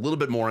at least a little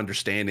bit more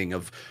understanding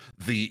of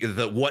the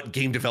what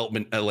game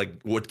development,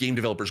 what game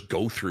developers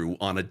go through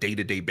on a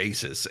day-to-day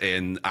basis.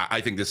 And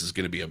I think this is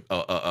going to be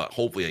a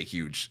hopefully a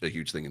huge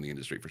thing in the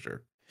industry for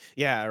sure.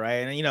 Yeah,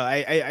 right. And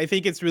I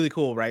think it's really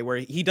cool, right? Where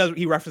he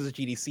references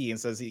GDC and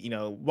says,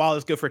 while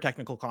it's good for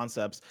technical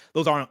concepts,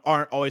 those aren't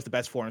always the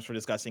best forums for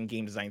discussing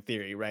game design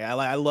theory, right?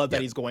 I love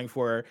that he's going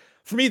for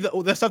me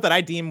the stuff that I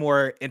deem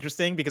more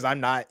interesting, because I'm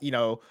not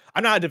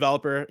a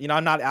developer,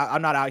 I'm not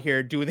out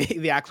here doing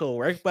the actual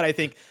work, but I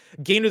think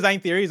game design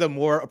theory is a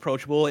more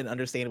approachable and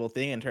understandable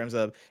thing in terms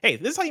of, hey,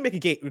 this is how you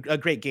make a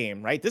great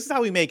game, right? This is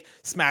how we make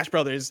Smash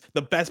Brothers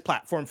the best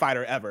platform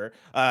fighter ever.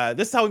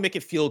 This is how we make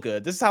it feel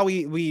good. This is how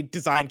we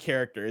design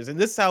characters, and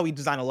this is how we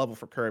design a level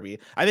for Kirby.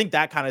 I think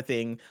that kind of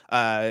thing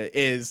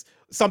is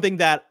something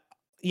that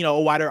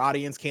a wider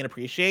audience can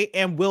appreciate,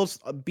 and will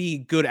be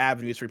good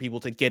avenues for people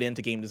to get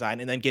into game design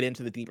and then get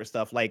into the deeper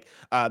stuff, like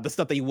the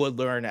stuff that you would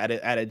learn at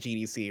a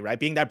GDC, right?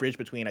 Being that bridge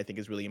between, I think,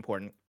 is really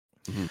important.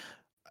 Mm-hmm.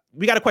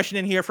 We got a question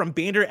in here from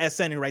Bander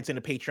SN, who writes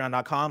into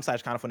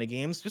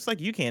patreon.com/kindoffunnygames, just like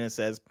you can. It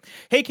says,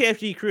 hey,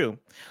 KFG crew.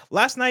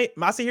 Last night,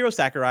 Masahiro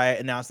Sakurai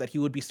announced that he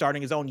would be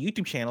starting his own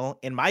YouTube channel,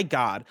 and my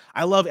God,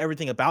 I love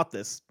everything about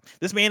this.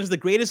 This man is the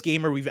greatest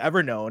gamer we've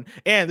ever known,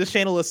 and this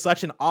channel is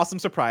such an awesome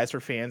surprise for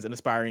fans and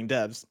aspiring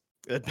devs.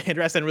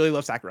 Bander SN really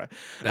loves Sakurai.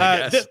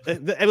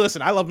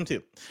 Listen, I love him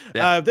too.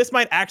 Yeah. This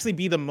might actually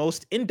be the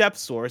most in-depth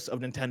source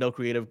of Nintendo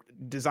creative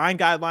design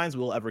guidelines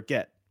we'll ever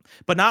get.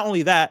 But not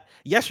only that,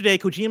 yesterday,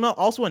 Kojima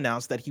also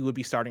announced that he would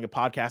be starting a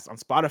podcast on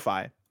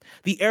Spotify.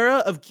 The era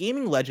of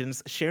gaming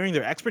legends sharing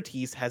their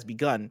expertise has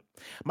begun.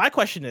 My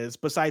question is,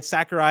 besides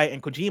Sakurai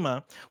and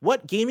Kojima,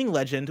 what gaming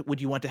legend would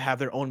you want to have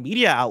their own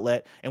media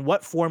outlet, and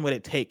what form would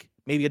it take?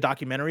 Maybe a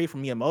documentary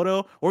from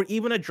Miyamoto, or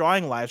even a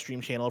drawing live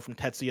stream channel from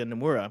Tetsuya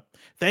Nomura.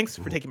 Thanks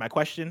for taking my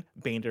question,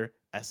 Bander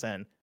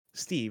SN.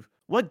 Steve,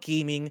 what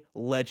gaming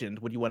legend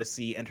would you want to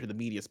see enter the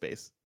media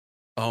space?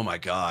 Oh my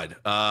God.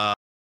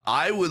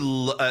 I would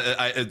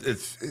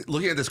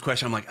looking at this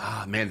question, I'm like,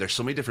 man, there's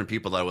so many different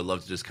people that I would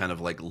love to just kind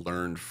of like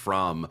learn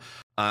from.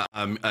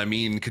 I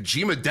mean,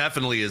 Kojima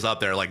definitely is up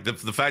there. Like the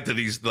fact that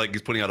he's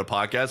putting out a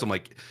podcast, I'm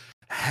like,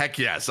 heck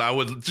yes, I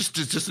would just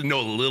to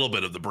know a little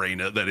bit of the brain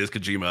that is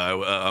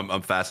Kojima.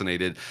 I'm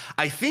fascinated.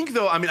 I think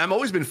though, I mean, I've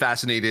always been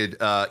fascinated,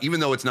 even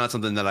though it's not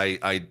something that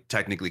I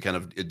technically kind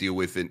of deal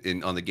with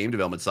in on the game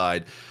development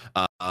side,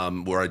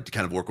 where I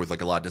kind of work with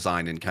like a lot of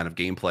design and kind of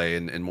gameplay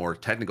and more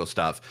technical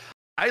stuff.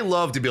 I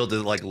love to be able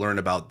to like learn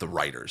about the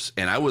writers,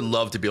 and I would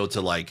love to be able to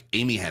like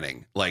Amy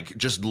Hennig, like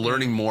just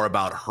learning more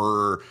about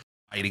her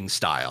writing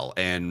style,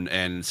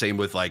 and same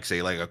with like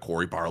say like a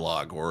Cory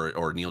Barlog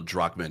or Neil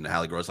Druckmann,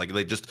 Hallie Gross, like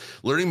just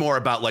learning more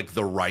about like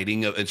the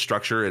writing and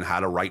structure and how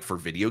to write for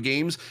video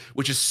games,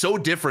 which is so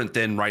different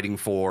than writing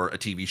for a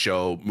TV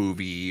show,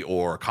 movie,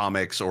 or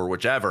comics or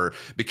whichever,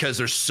 because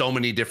there's so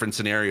many different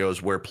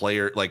scenarios where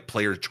player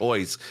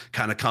choice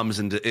kind of comes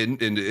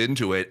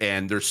into it,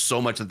 and there's so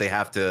much that they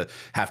have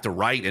to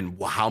write, and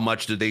how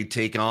much do they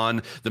take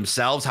on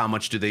themselves, how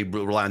much do they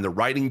rely on the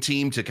writing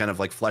team to kind of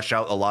like flesh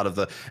out a lot of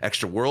the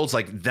extra worlds.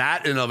 Like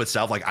that in and of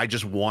itself, like I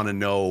just want to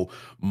know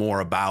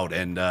more about.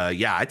 And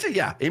I'd say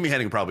Amy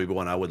Hennig probably be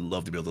one I would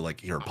love to be able to like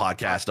hear a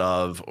podcast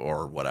of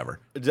or whatever.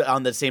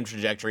 On the same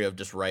trajectory of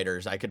just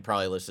writers, I could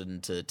probably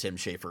listen to Tim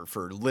Schafer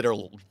for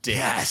literal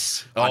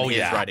days on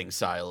his writing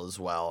style as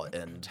well,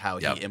 and how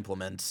he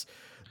implements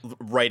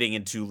writing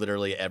into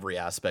literally every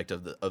aspect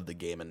of the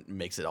game and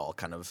makes it all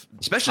kind of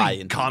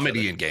especially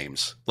comedy in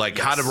games, like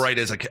how to write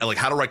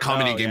how to write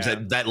comedy games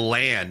that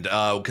land,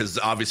 because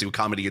obviously with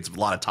comedy it's a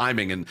lot of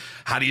timing, and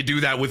how do you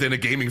do that within a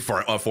gaming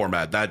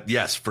format? That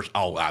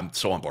I'm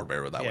so on board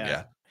with that one.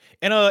 Yeah.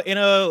 In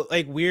a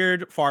like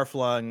weird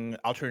far-flung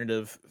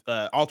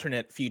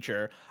alternate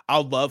future,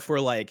 I'd love for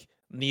like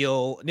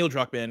Neil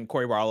Druckmann,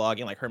 Cory Barlog,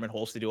 and like Herman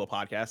Hulst to do a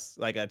podcast,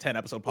 like a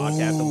 10-episode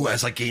podcast. Ooh,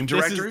 as like game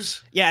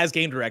directors? As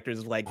game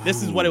directors. Like,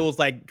 this is what it was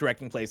like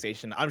directing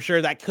PlayStation. I'm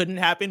sure that couldn't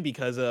happen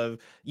because of,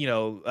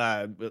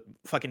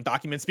 fucking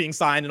documents being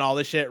signed and all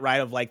this shit, right?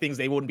 Of like things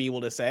they wouldn't be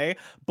able to say.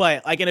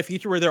 But like in a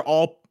future where they're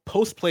all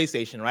post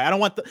PlayStation, right? I don't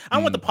want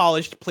the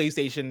polished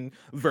PlayStation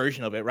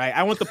version of it, right?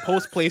 I want the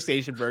post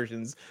PlayStation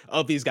versions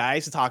of these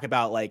guys to talk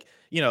about like,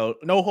 no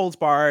holds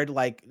barred,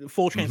 like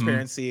full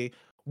transparency.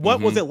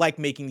 What was it like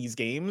making these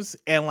games,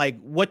 and like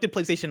what did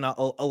PlayStation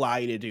allow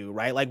you to do,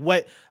 right? Like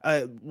what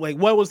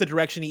was the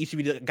direction each of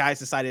you guys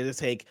decided to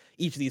take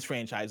each of these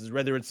franchises,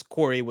 whether it's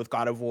Cory with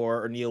God of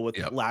War or Neil with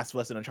Last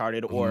of Us and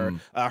Uncharted or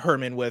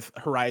Herman with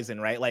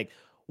Horizon, right? Like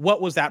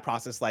what was that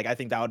process like? I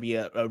think that would be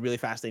a really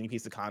fascinating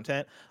piece of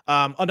content.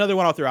 Another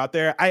one I'll throw out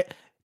there,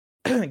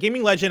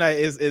 Gaming Legend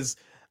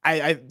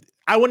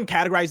I wouldn't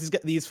categorize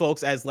these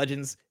folks as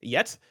legends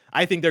yet.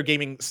 I think they're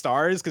gaming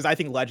stars because I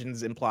think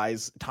legends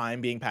implies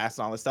time being passed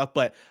and all this stuff.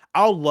 But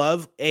I'll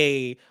love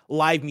a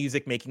live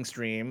music making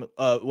stream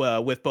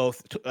with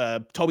both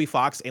Toby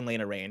Fox and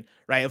Lena Raine,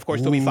 right? Of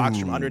course, Toby Fox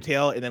from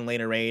Undertale, and then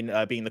Lena Raine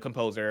being the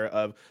composer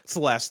of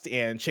Celeste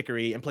and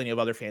Chicory and plenty of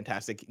other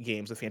fantastic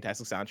games with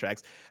fantastic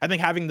soundtracks. I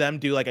think having them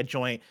do like a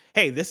joint,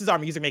 hey, this is our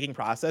music making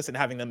process, and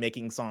having them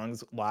making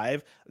songs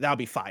live, that would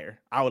be fire.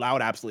 I would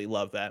absolutely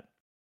love that.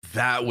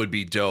 That would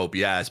be dope.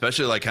 Yeah.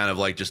 Especially like kind of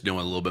like just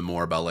knowing a little bit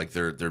more about like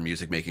their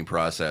music making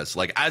process.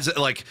 Like I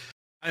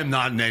am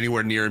not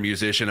anywhere near a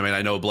musician. I mean,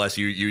 I know, bless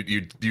you,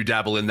 you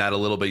dabble in that a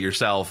little bit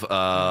yourself.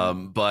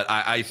 But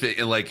I think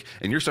like,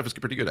 and your stuff is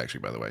pretty good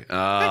actually, by the way.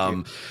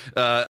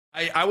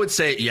 I would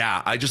say,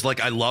 yeah, I just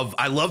like, I love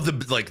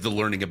the, like the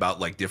learning about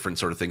like different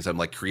sort of things. I'm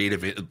like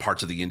creative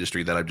parts of the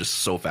industry that I'm just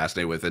so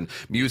fascinated with. And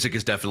music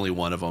is definitely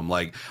one of them.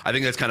 Like, I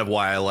think that's kind of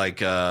why I like,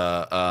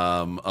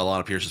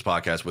 Alana Pierce's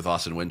podcast with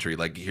Austin Wintry,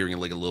 like hearing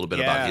like a little bit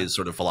about his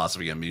sort of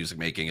philosophy on music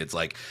making. It's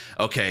like,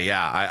 okay,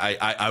 yeah,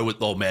 I would,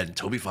 oh man,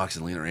 Toby Fox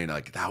and Lena Raine,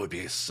 like that would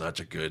be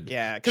such a good,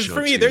 because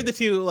for me, they're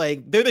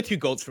the two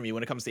goats for me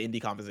when it comes to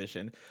indie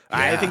composition.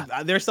 I think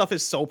their stuff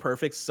is so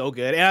perfect, so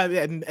good.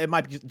 And it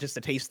might be just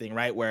a taste thing,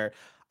 right? Where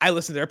I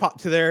listen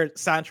to their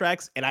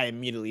soundtracks and I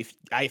immediately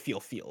feel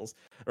feels,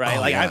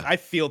 right? I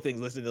feel things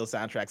listening to those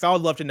soundtracks. I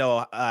would love to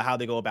know how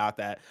they go about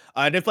that.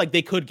 And if like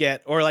they could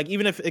get, or like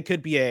even if it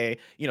could be a,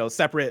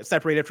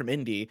 separated from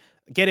indie,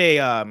 get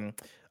a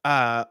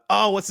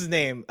what's his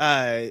name?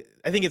 I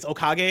think it's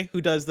Okage who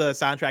does the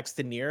soundtracks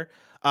to Nier.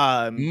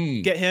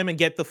 Get him and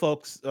get the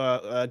folks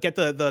get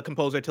the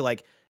composer to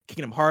like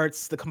Kingdom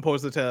Hearts, the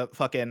composer to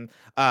fucking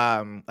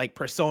like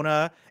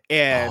Persona,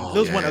 and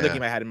there was one other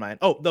game I had in mind.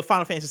 Oh, the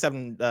Final Fantasy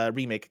VII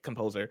remake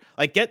composer.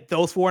 Like get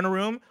those four in a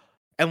room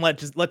and let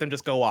them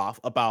just go off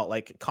about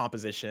like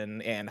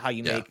composition and how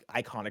you make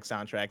iconic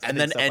soundtracks. And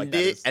then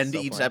end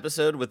each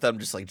episode with them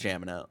just like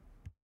jamming out.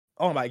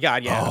 Oh my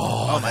god, yeah.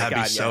 Oh my god,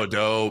 that'd be so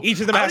dope. Each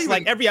of them has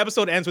like every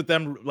episode ends with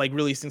them like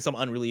releasing some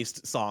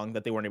unreleased song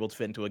that they weren't able to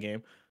fit into a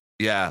game.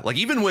 Yeah, like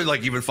even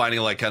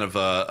finding like kind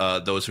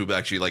of those who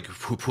actually like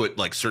who put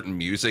like certain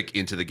music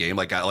into the game,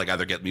 like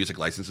either get music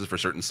licenses for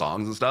certain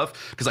songs and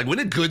stuff. Because like when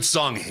a good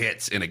song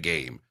hits in a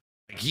game,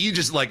 like he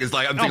just like is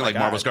like I'm thinking like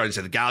Marvel's Guardians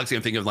of the Galaxy.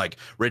 I'm thinking of like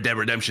Red Dead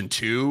Redemption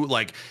 2.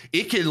 Like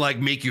it can like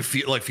make you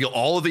feel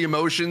all of the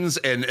emotions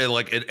and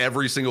like in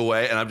every single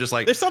way. And I'm just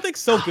like, there's something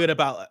so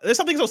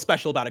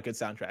special about a good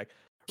soundtrack,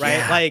 right?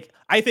 Yeah. Like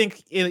I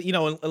think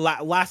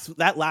Last of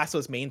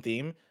Us main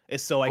theme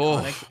is so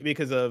iconic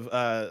because of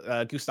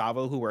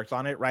Gustavo who worked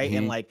on it, right?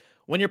 And like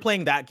when you're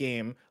playing that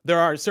game, there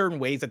are certain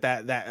ways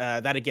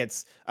that it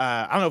gets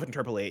I don't know if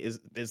interpolate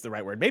is the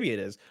right word, maybe it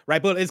is,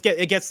 right? But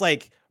it gets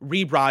like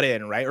re-brought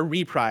in, right, or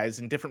reprised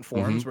in different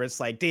forms where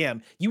it's like,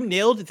 damn, you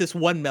nailed this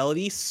one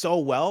melody so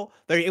well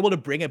that you're able to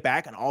bring it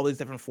back in all these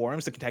different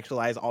forms to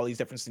contextualize all these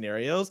different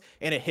scenarios,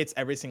 and it hits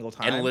every single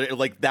time. And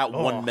like that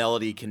one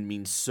melody can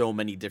mean so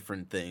many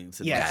different things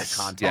in the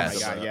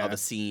context of a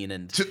scene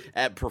and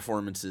at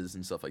performances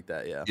and stuff like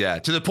that. Yeah,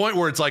 to the point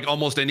where it's like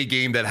almost any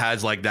game that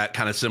has like that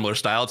kind of similar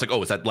style, it's like,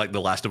 oh, is that like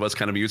the Last of Us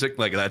kind of music?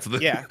 Like that's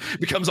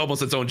becomes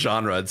almost its own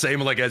genre. And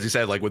same like as you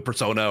said, like with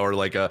Persona or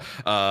like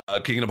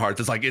Kingdom Hearts,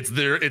 it's like it's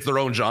their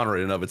own genre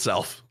in and of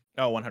itself.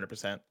 Oh,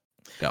 100%.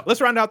 Yeah. Let's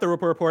round out the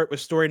report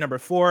with story number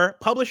 4.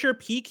 Publisher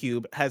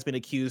P-Cube has been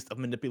accused of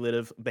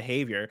manipulative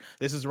behavior.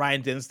 This is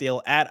Ryan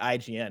Dinsdale at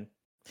IGN.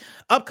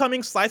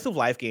 Upcoming slice of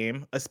life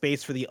game, A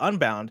Space for the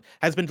Unbound,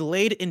 has been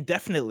delayed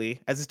indefinitely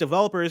as its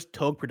developers,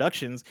 Togue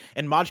Productions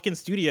and Mojkin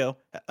Studio,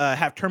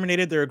 have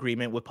terminated their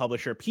agreement with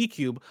publisher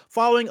P-Cube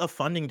following a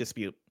funding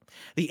dispute.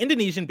 The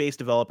Indonesian-based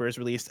developers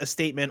released a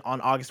statement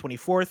on August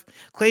 24th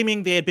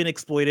claiming they had been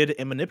exploited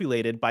and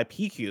manipulated by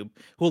P-Cube,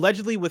 who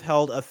allegedly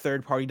withheld a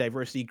third-party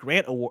diversity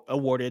grant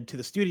awarded to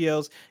the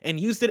studios and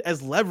used it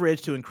as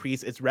leverage to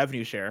increase its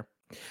revenue share.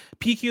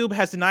 P-Cube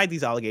has denied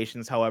these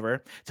allegations,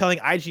 however, telling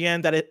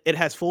IGN that it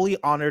has fully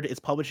honored its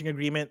publishing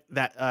agreement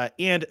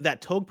and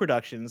that Togue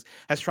Productions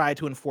has tried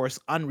to enforce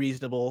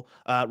unreasonable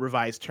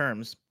revised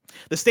terms.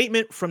 The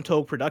statement from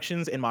Togue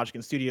Productions and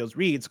Mojang Studios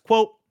reads,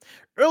 quote,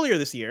 "Earlier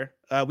this year,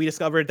 we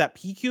discovered that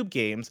P-Cube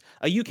Games,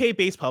 a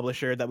UK-based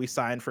publisher that we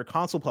signed for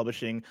console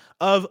publishing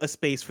of A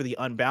Space for the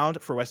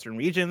Unbound for Western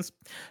regions,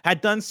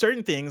 had done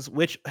certain things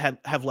which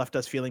have left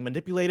us feeling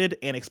manipulated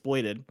and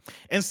exploited,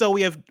 and so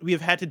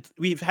we've had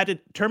to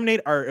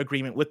terminate our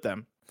agreement with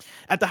them.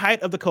 At the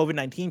height of the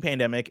COVID-19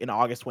 pandemic in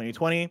August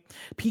 2020,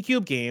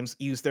 P-Cube Games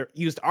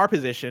used our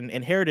position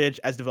and heritage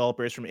as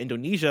developers from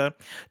Indonesia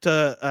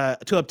to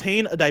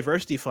obtain a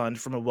diversity fund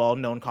from a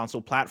well-known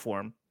console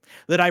platform.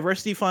 The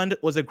Diversity Fund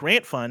was a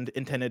grant fund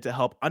intended to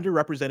help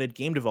underrepresented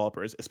game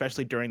developers,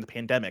 especially during the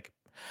pandemic.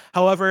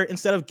 However,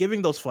 instead of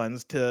giving those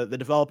funds to the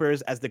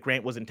developers as the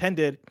grant was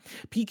intended,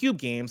 P-Cube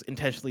Games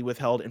intentionally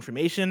withheld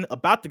information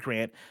about the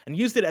grant and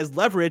used it as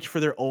leverage for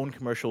their own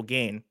commercial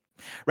gain.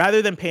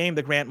 Rather than paying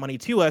the grant money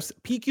to us,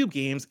 P-Cube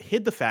Games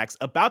hid the facts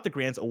about the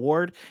grant's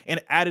award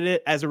and added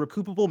it as a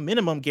recoupable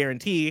minimum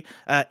guarantee,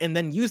 and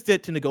then used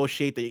it to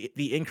negotiate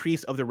the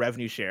increase of the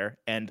revenue share."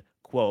 End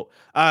quote.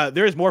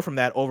 There is more from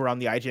that over on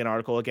the IGN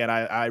article. Again,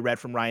 I read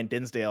from Ryan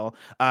Dinsdale.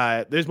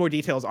 There's more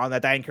details on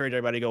that. I encourage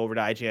everybody to go over to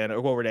IGN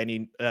or go over to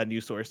any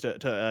news source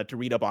to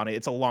read up on it.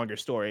 It's a longer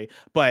story,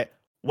 but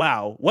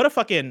wow, what a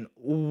fucking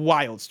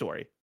wild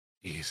story.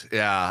 Jeez.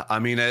 Yeah, I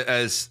mean,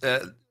 as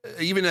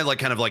even at like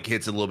kind of like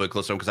hits a little bit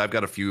closer because I've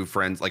got a few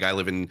friends. Like I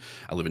live in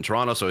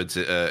Toronto, so it's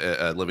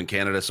I live in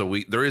Canada, so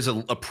there is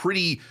a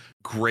pretty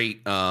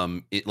great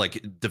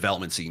like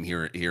development scene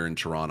here in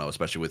Toronto,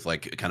 especially with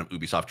like kind of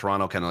Ubisoft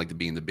Toronto, kind of like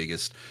being the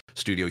biggest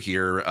studio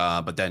here,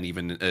 but then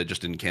even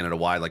just in Canada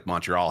wide, like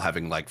Montreal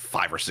having like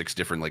 5 or 6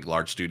 different like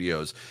large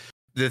studios.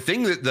 The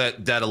thing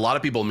that a lot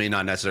of people may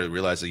not necessarily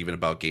realize even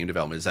about game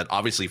development is that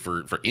obviously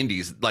for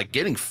indies, like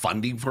getting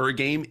funding for a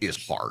game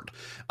is hard.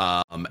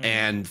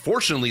 And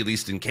fortunately, at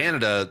least in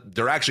Canada,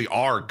 there actually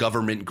are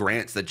government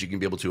grants that you can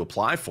be able to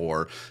apply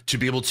for to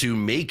be able to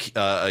make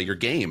your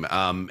game.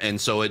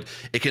 And so it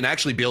can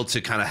actually be able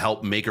to kind of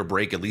help make or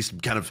break at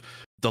least kind of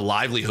the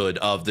livelihood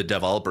of the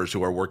developers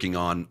who are working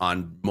on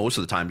most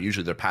of the time,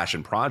 usually their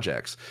passion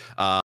projects.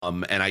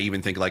 And I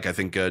even think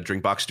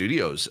Drinkbox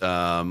Studios,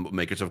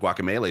 makers of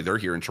Guacamelee, they're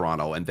here in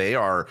Toronto, and they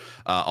are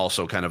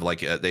also kind of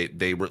like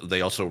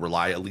they also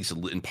rely at least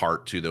in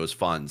part to those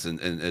funds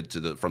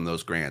and from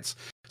those grants.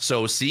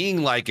 So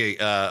seeing like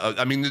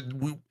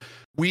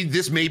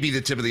this may be the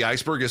tip of the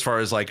iceberg as far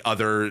as like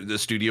the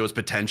studios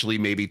potentially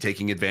maybe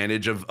taking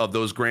advantage of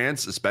those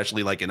grants,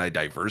 especially like in a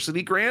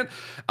diversity grant,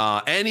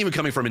 and even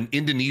coming from an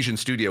Indonesian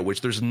studio,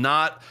 which there's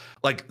not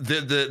like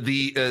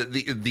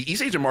the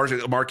East Asian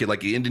market,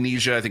 like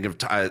Indonesia, I think of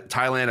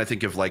Thailand, I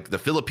think of like the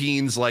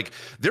Philippines. Like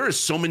there is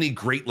so many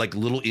great like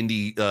little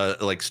indie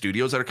like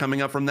studios that are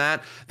coming up from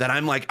that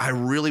I'm like, I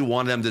really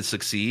want them to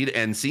succeed,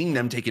 and seeing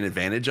them taken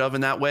advantage of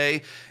in that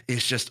way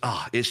is just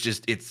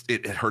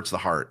it hurts the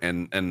heart,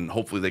 and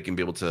hopefully they can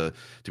be able to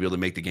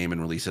make the game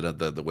and release it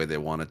the way they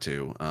want it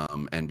to,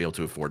 and be able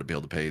to afford to be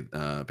able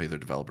to pay their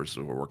developers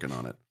who are working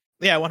on it.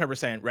 Yeah,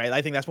 100%, right? I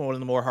think that's one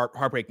of the more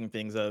heartbreaking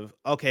things of,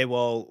 okay,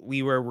 well,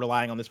 we were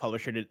relying on this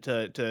publisher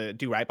to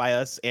do right by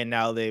us, and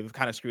now they've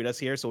kind of screwed us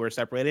here, so we're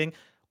separating.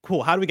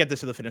 Cool. How do we get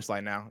this to the finish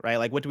line now, right?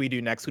 Like, what do we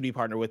do next? Who do we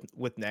partner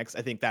with next?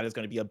 I think that is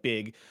going to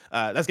be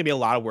that's going to be a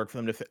lot of work for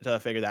them to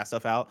figure that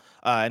stuff out,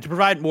 and to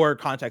provide more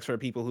context for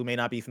people who may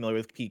not be familiar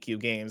with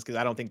P-Cube Games, because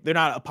I don't think they're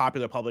not a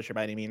popular publisher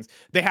by any means.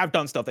 They have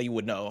done stuff that you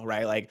would know,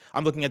 right? Like,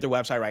 I'm looking at their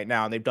website right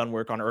now, and they've done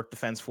work on Earth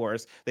Defense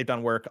Force. They've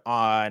done work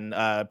on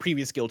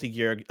previous Guilty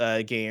Gear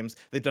games.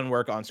 They've done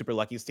work on Super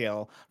Lucky's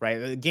Tale,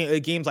 right?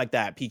 Games like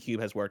that,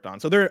 P-Cube has worked on.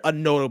 So they're a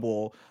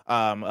notable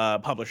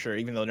publisher,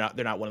 even though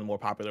they're not one of the more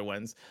popular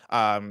ones.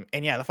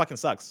 And yeah, that fucking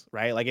sucks,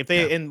 right? Like if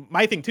they, and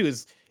my thing too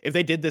is if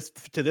they did this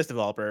to this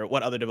developer,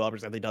 what other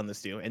developers have they done this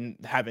to? And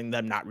having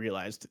them not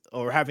realized,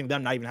 or having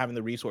them not even having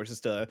the resources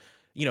to,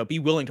 be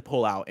willing to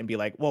pull out and be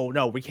like, whoa,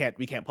 no, we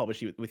can't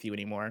publish with you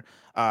anymore.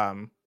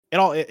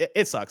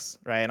 It sucks,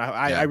 right? And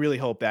I really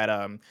hope that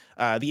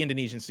the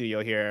Indonesian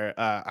studio here,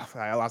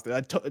 I lost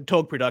it,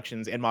 Togue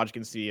Productions and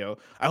Mojang Studio,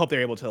 I hope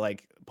they're able to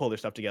like pull their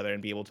stuff together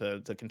and be able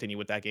to continue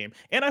with that game.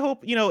 And I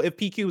hope, if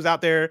P-Cube's out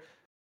there,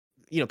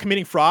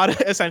 committing fraud,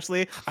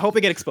 essentially, I hope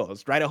they get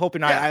exposed, right? I hope they're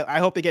not. Yeah. I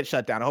hope they get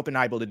shut down. I hope they're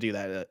not able to do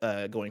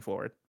that going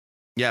forward.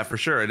 Yeah, for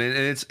sure,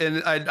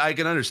 and I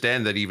can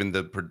understand that even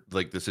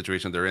the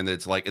situation they're in.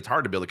 It's like it's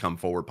hard to be able to come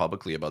forward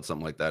publicly about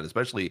something like that,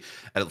 especially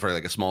for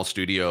like a small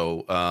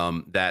studio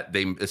that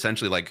they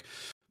essentially like.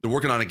 They're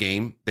working on a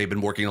game they've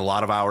been working a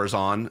lot of hours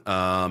on,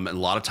 and a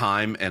lot of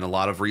time and a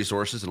lot of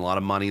resources and a lot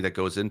of money that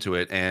goes into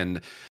it.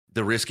 And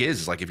the risk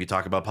is like if you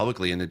talk about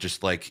publicly and it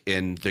just like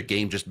and the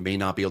game just may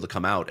not be able to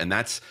come out, and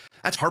that's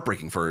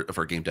heartbreaking for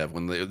a game dev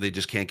when they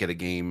just can't get a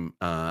game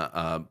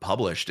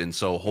published. And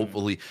so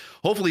hopefully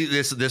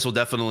this will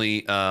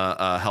definitely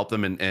help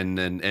them. And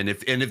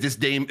if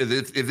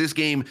this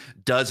game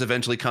does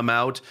eventually come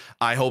out,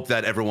 I hope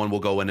that everyone will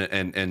go in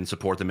and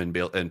support them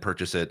and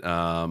purchase it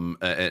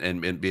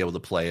and be able to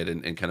play it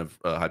and kind of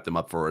hype them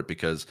up for it,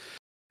 because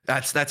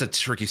that's a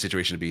tricky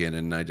situation to be in.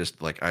 And I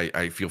just like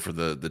I feel for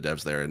the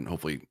devs there, and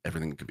hopefully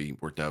everything could be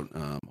worked out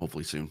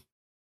hopefully soon.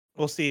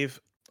 Well,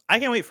 Steve, I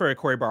can't wait for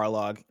Cory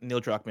Barlog,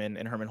 Neil Druckmann,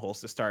 and Herman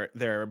Hulst to start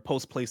their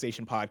post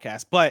PlayStation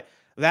podcast. But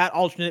that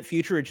alternate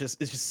future is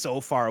just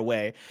so far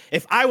away.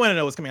 If I want to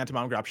know what's coming out to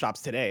mom and grab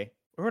shops today,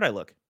 where would I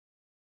look?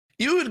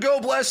 You would go,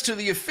 Bless, to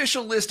the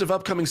official list of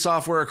upcoming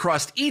software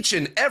across each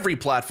and every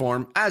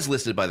platform, as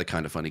listed by the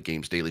Kinda Funny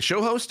Games Daily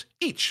Show host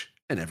each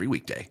and every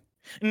weekday.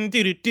 Yeah.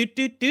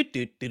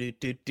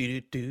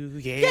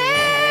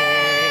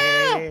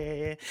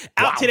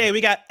 Out today,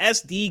 we got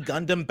SD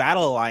Gundam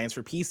Battle Alliance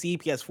for PC,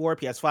 PS4,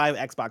 PS5,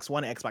 Xbox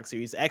One, Xbox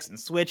Series X, and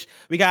Switch.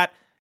 We got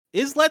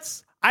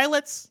Islets.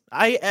 ISLETS.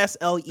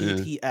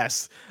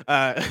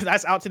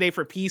 That's out today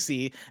for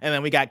PC. And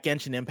then we got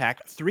Genshin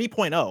Impact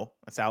 3.0.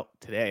 That's out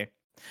today.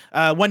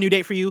 One new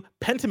date for you.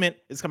 Pentiment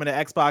is coming to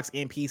Xbox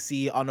and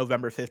PC on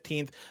November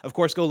 15th. Of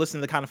course, go listen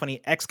to the Kinda Funny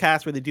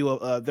Xcast where they do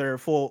their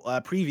full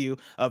preview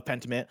of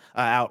Pentiment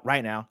out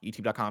right now.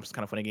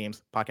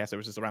 YouTube.com/KindaFunnyGames, podcast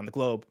services around the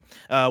globe.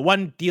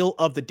 One deal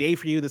of the day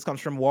for you. This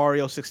comes from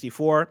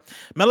Wario64.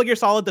 Metal Gear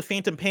Solid: The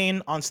Phantom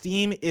Pain on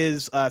Steam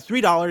is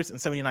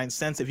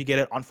 $3.79 if you get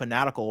it on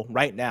Fanatical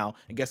right now.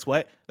 And guess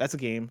what? That's a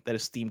game that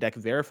is Steam Deck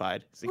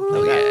verified. So you can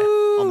play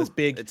that on this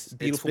big,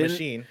 beautiful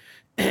machine.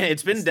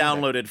 It's been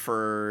downloaded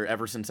for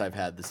ever since I've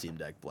had the Steam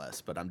Deck, Bless,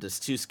 but I'm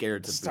just too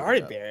scared to start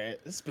it,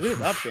 Barrett. Let's boot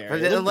it up,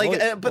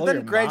 Barrett. But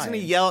then Greg's gonna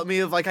yell at me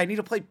of like, I need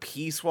to play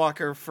Peace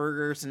Walker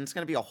first, and it's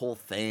gonna be a whole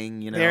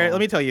thing, you know. Barrett,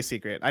 let me tell you a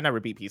secret. I never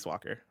beat Peace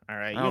Walker. All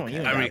right, you don't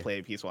gotta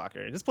play Peace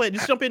Walker. Just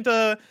jump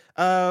into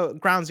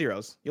Ground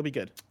Zeroes. You'll be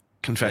good.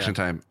 Confession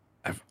time.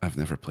 I've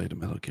never played a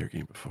Metal Gear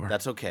game before.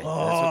 That's okay.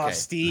 Oh, that's okay.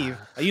 Steve,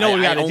 you know what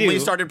we got to do. I only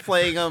started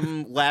playing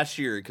them last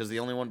year because the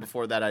only one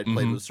before that I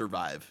played was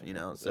Survive. You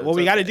know, so what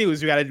we got to do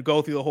is we got to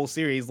go through the whole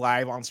series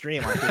live on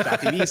stream on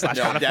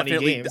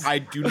twitch.tv/kindafunnygames. I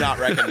do not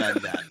recommend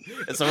that.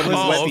 And someone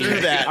went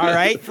through that. All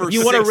right,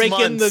 you want to rake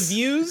in the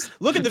views?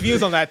 Look at the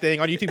views on that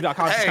thing on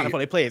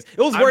YouTube.com/kindafunnyplays. It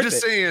was worth it. I'm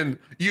just saying,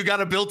 you got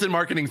a built-in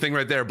marketing thing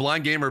right there.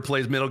 Blind Gamer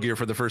plays Metal Gear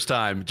for the first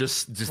time.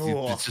 Just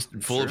full of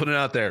putting it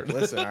out there.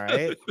 Listen, all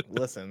right,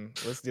 let's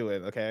do it.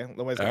 Okay,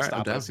 nobody's gonna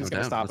stop us. Who's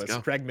gonna stop us?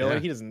 Craig Miller.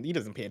 He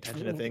doesn't pay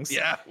attention to things.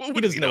 Yeah, he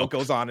doesn't know what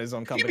goes on in his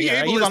own company. He'd be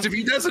ableist if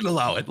he doesn't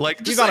allow it.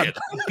 Like he's on a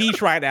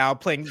beach right now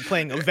playing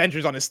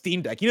Avengers on his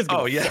Steam Deck. He doesn't.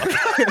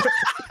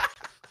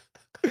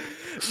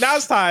 Now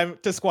it's time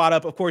to squad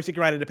up. Of course, you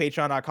can write into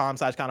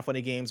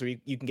patreon.com/kindafunnygames where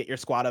you can get your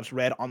squad ups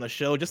read on the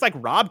show, just like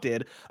Rob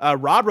did.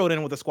 Rob wrote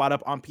in with a squad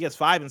up on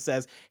PS5 and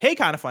says, "Hey,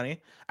 Kinda Funny,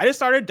 I just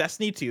started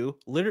Destiny 2.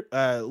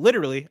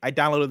 Literally, I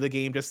downloaded the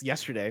game just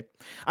yesterday.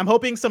 I'm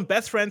hoping some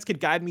best friends could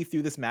guide me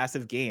through this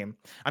massive game.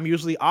 I'm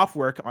usually off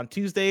work on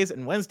Tuesdays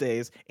and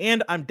Wednesdays,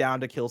 and I'm down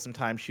to kill some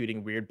time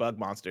shooting weird bug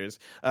monsters."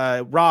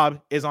 Rob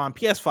is on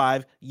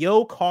PS5.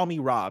 Yo, call me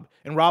Rob.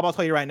 And Rob, I'll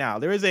tell you right now,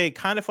 there is a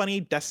Kinda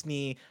Funny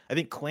Destiny, I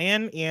think,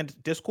 clan and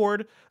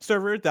Discord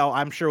server that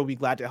I'm sure will be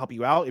glad to help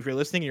you out. If you're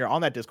listening and you're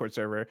on that Discord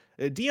server,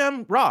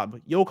 DM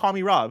Rob. Yo, call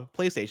me Rob.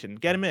 PlayStation.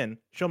 Get him in.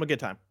 Show him a good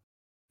time.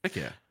 Heck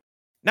yeah.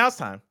 Now it's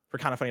time for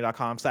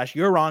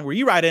kindafunny.com/you're wrong, where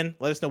you write in,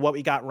 let us know what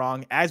we got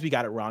wrong as we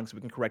got it wrong, so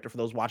we can correct it for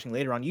those watching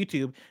later on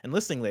YouTube and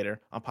listening later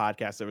on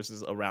podcast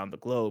services around the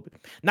globe.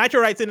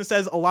 Nitro writes in and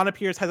says, Alana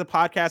Pierce has a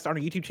podcast on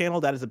her YouTube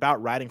channel that is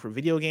about writing for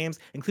video games,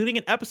 including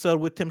an episode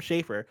with Tim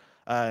Schafer.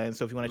 And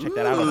so if you want to check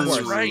that out, of course.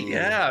 That's right.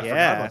 Yeah. I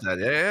forgot about that.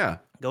 Yeah.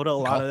 Go to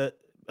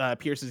Alana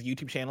Pierce's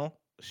YouTube channel,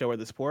 show her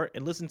the support,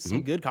 and listen to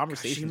some good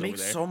conversations. She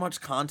makes over there. so much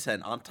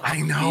content on top of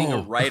being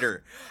a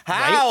writer. How?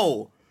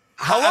 Right?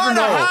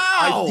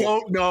 I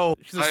don't know.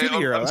 She's a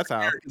superhero. That's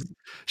how.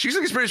 She's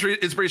an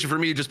inspiration for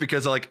me, just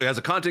because, like, as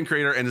a content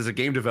creator and as a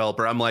game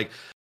developer, I'm like,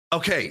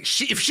 okay,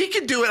 if she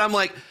can do it, I'm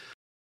like,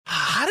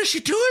 how does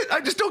she do it?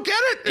 I just don't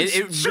get it.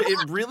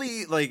 It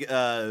really like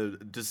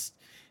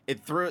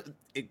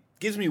it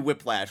gives me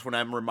whiplash when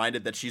I'm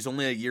reminded that she's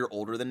only a year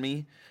older than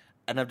me.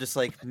 And I'm just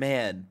like,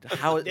 man,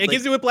 how it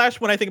gives you whiplash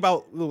when I think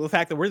about the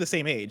fact that we're the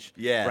same age.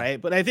 Yeah.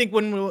 Right. But I think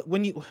when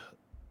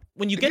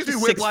you get to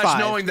whiplash 6'5",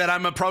 knowing that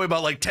I'm probably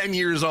about like 10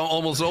 years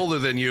almost older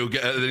than you,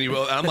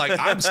 I'm like,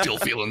 I'm still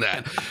feeling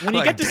that. When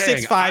you get to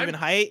 6'5" in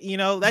height, you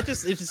know, it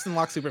just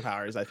unlocks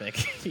superpowers, I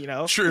think. You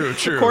know? True.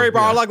 Cory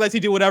Barlog lets you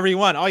do whatever you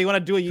want. Oh, you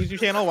want to do a YouTube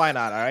channel? Why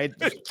not? All right.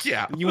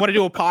 Yeah. You want to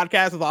do a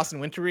podcast with Austin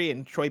Wintory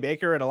and Troy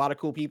Baker and a lot of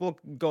cool people?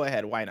 Go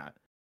ahead. Why not?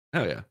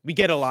 Oh yeah. We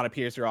get a lot of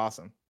Pierce. You're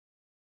awesome.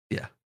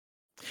 Yeah.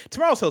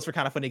 Tomorrow's hosts for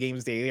Kind of Funny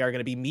Games Daily are going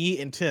to be me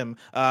and Tim,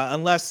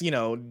 unless, you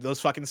know, those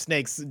fucking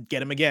snakes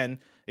get him again.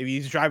 If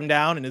he's driving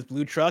down in his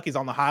blue truck, he's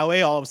on the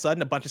highway, all of a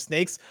sudden a bunch of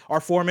snakes are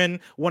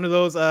forming one of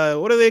those,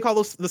 what do they call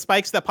those, the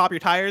spikes that pop your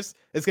tires?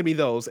 It's going to be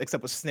those,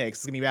 except with snakes.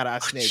 It's going to be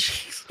badass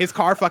snakes. His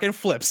car fucking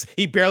flips.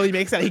 He barely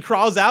makes that. He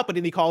crawls out, but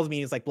then he calls me.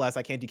 He's like, Bless,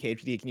 I can't do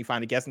KHD. Can you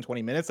find a guest in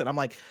 20 minutes? And I'm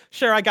like,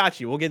 sure, I got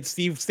you. We'll get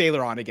Steve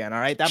Saylor on again,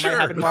 all right? That might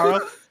happen tomorrow.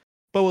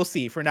 But we'll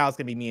see. For now, it's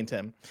going to be me and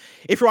Tim.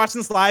 If you're watching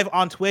this live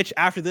on Twitch,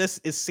 after this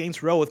is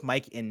Saints Row with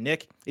Mike and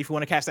Nick. If you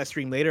want to catch that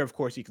stream later, of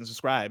course, you can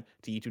subscribe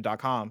to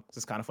youtube.com. This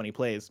is Kind of Funny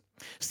Plays.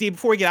 Steve,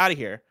 before we get out of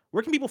here,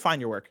 where can people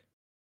find your work?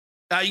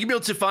 You can be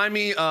able to find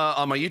me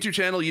on my YouTube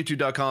channel,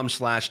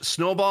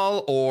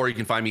 youtube.com/snowball, or you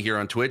can find me here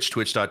on Twitch,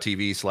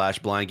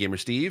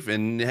 twitch.tv/blindgamersteve.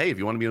 And hey, if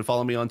you want to be able to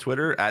follow me on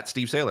Twitter, at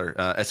Steve Saylor,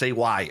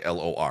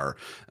 Saylor,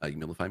 you can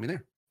be able to find me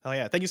there. Oh,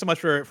 yeah. Thank you so much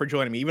for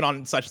joining me, even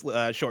on such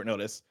short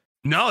notice.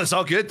 No, it's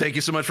all good. Thank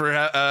you so much for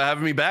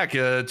having me back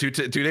 2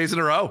 days in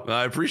a row.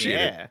 I appreciate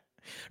it.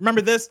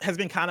 Remember, this has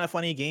been Kind of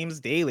Funny Games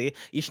Daily,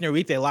 each and every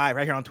weekday live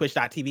right here on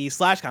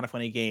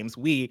twitch.tv/kindoffunnygames.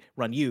 We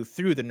run you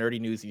through the nerdy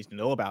news you need to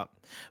know about.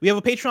 We have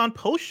a Patreon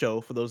post show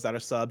for those that are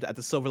subbed at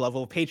the silver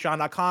level of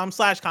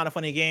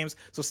patreon.com/kindoffunnygames.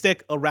 So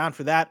stick around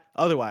for that.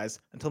 Otherwise,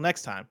 until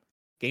next time,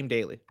 Game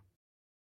Daily.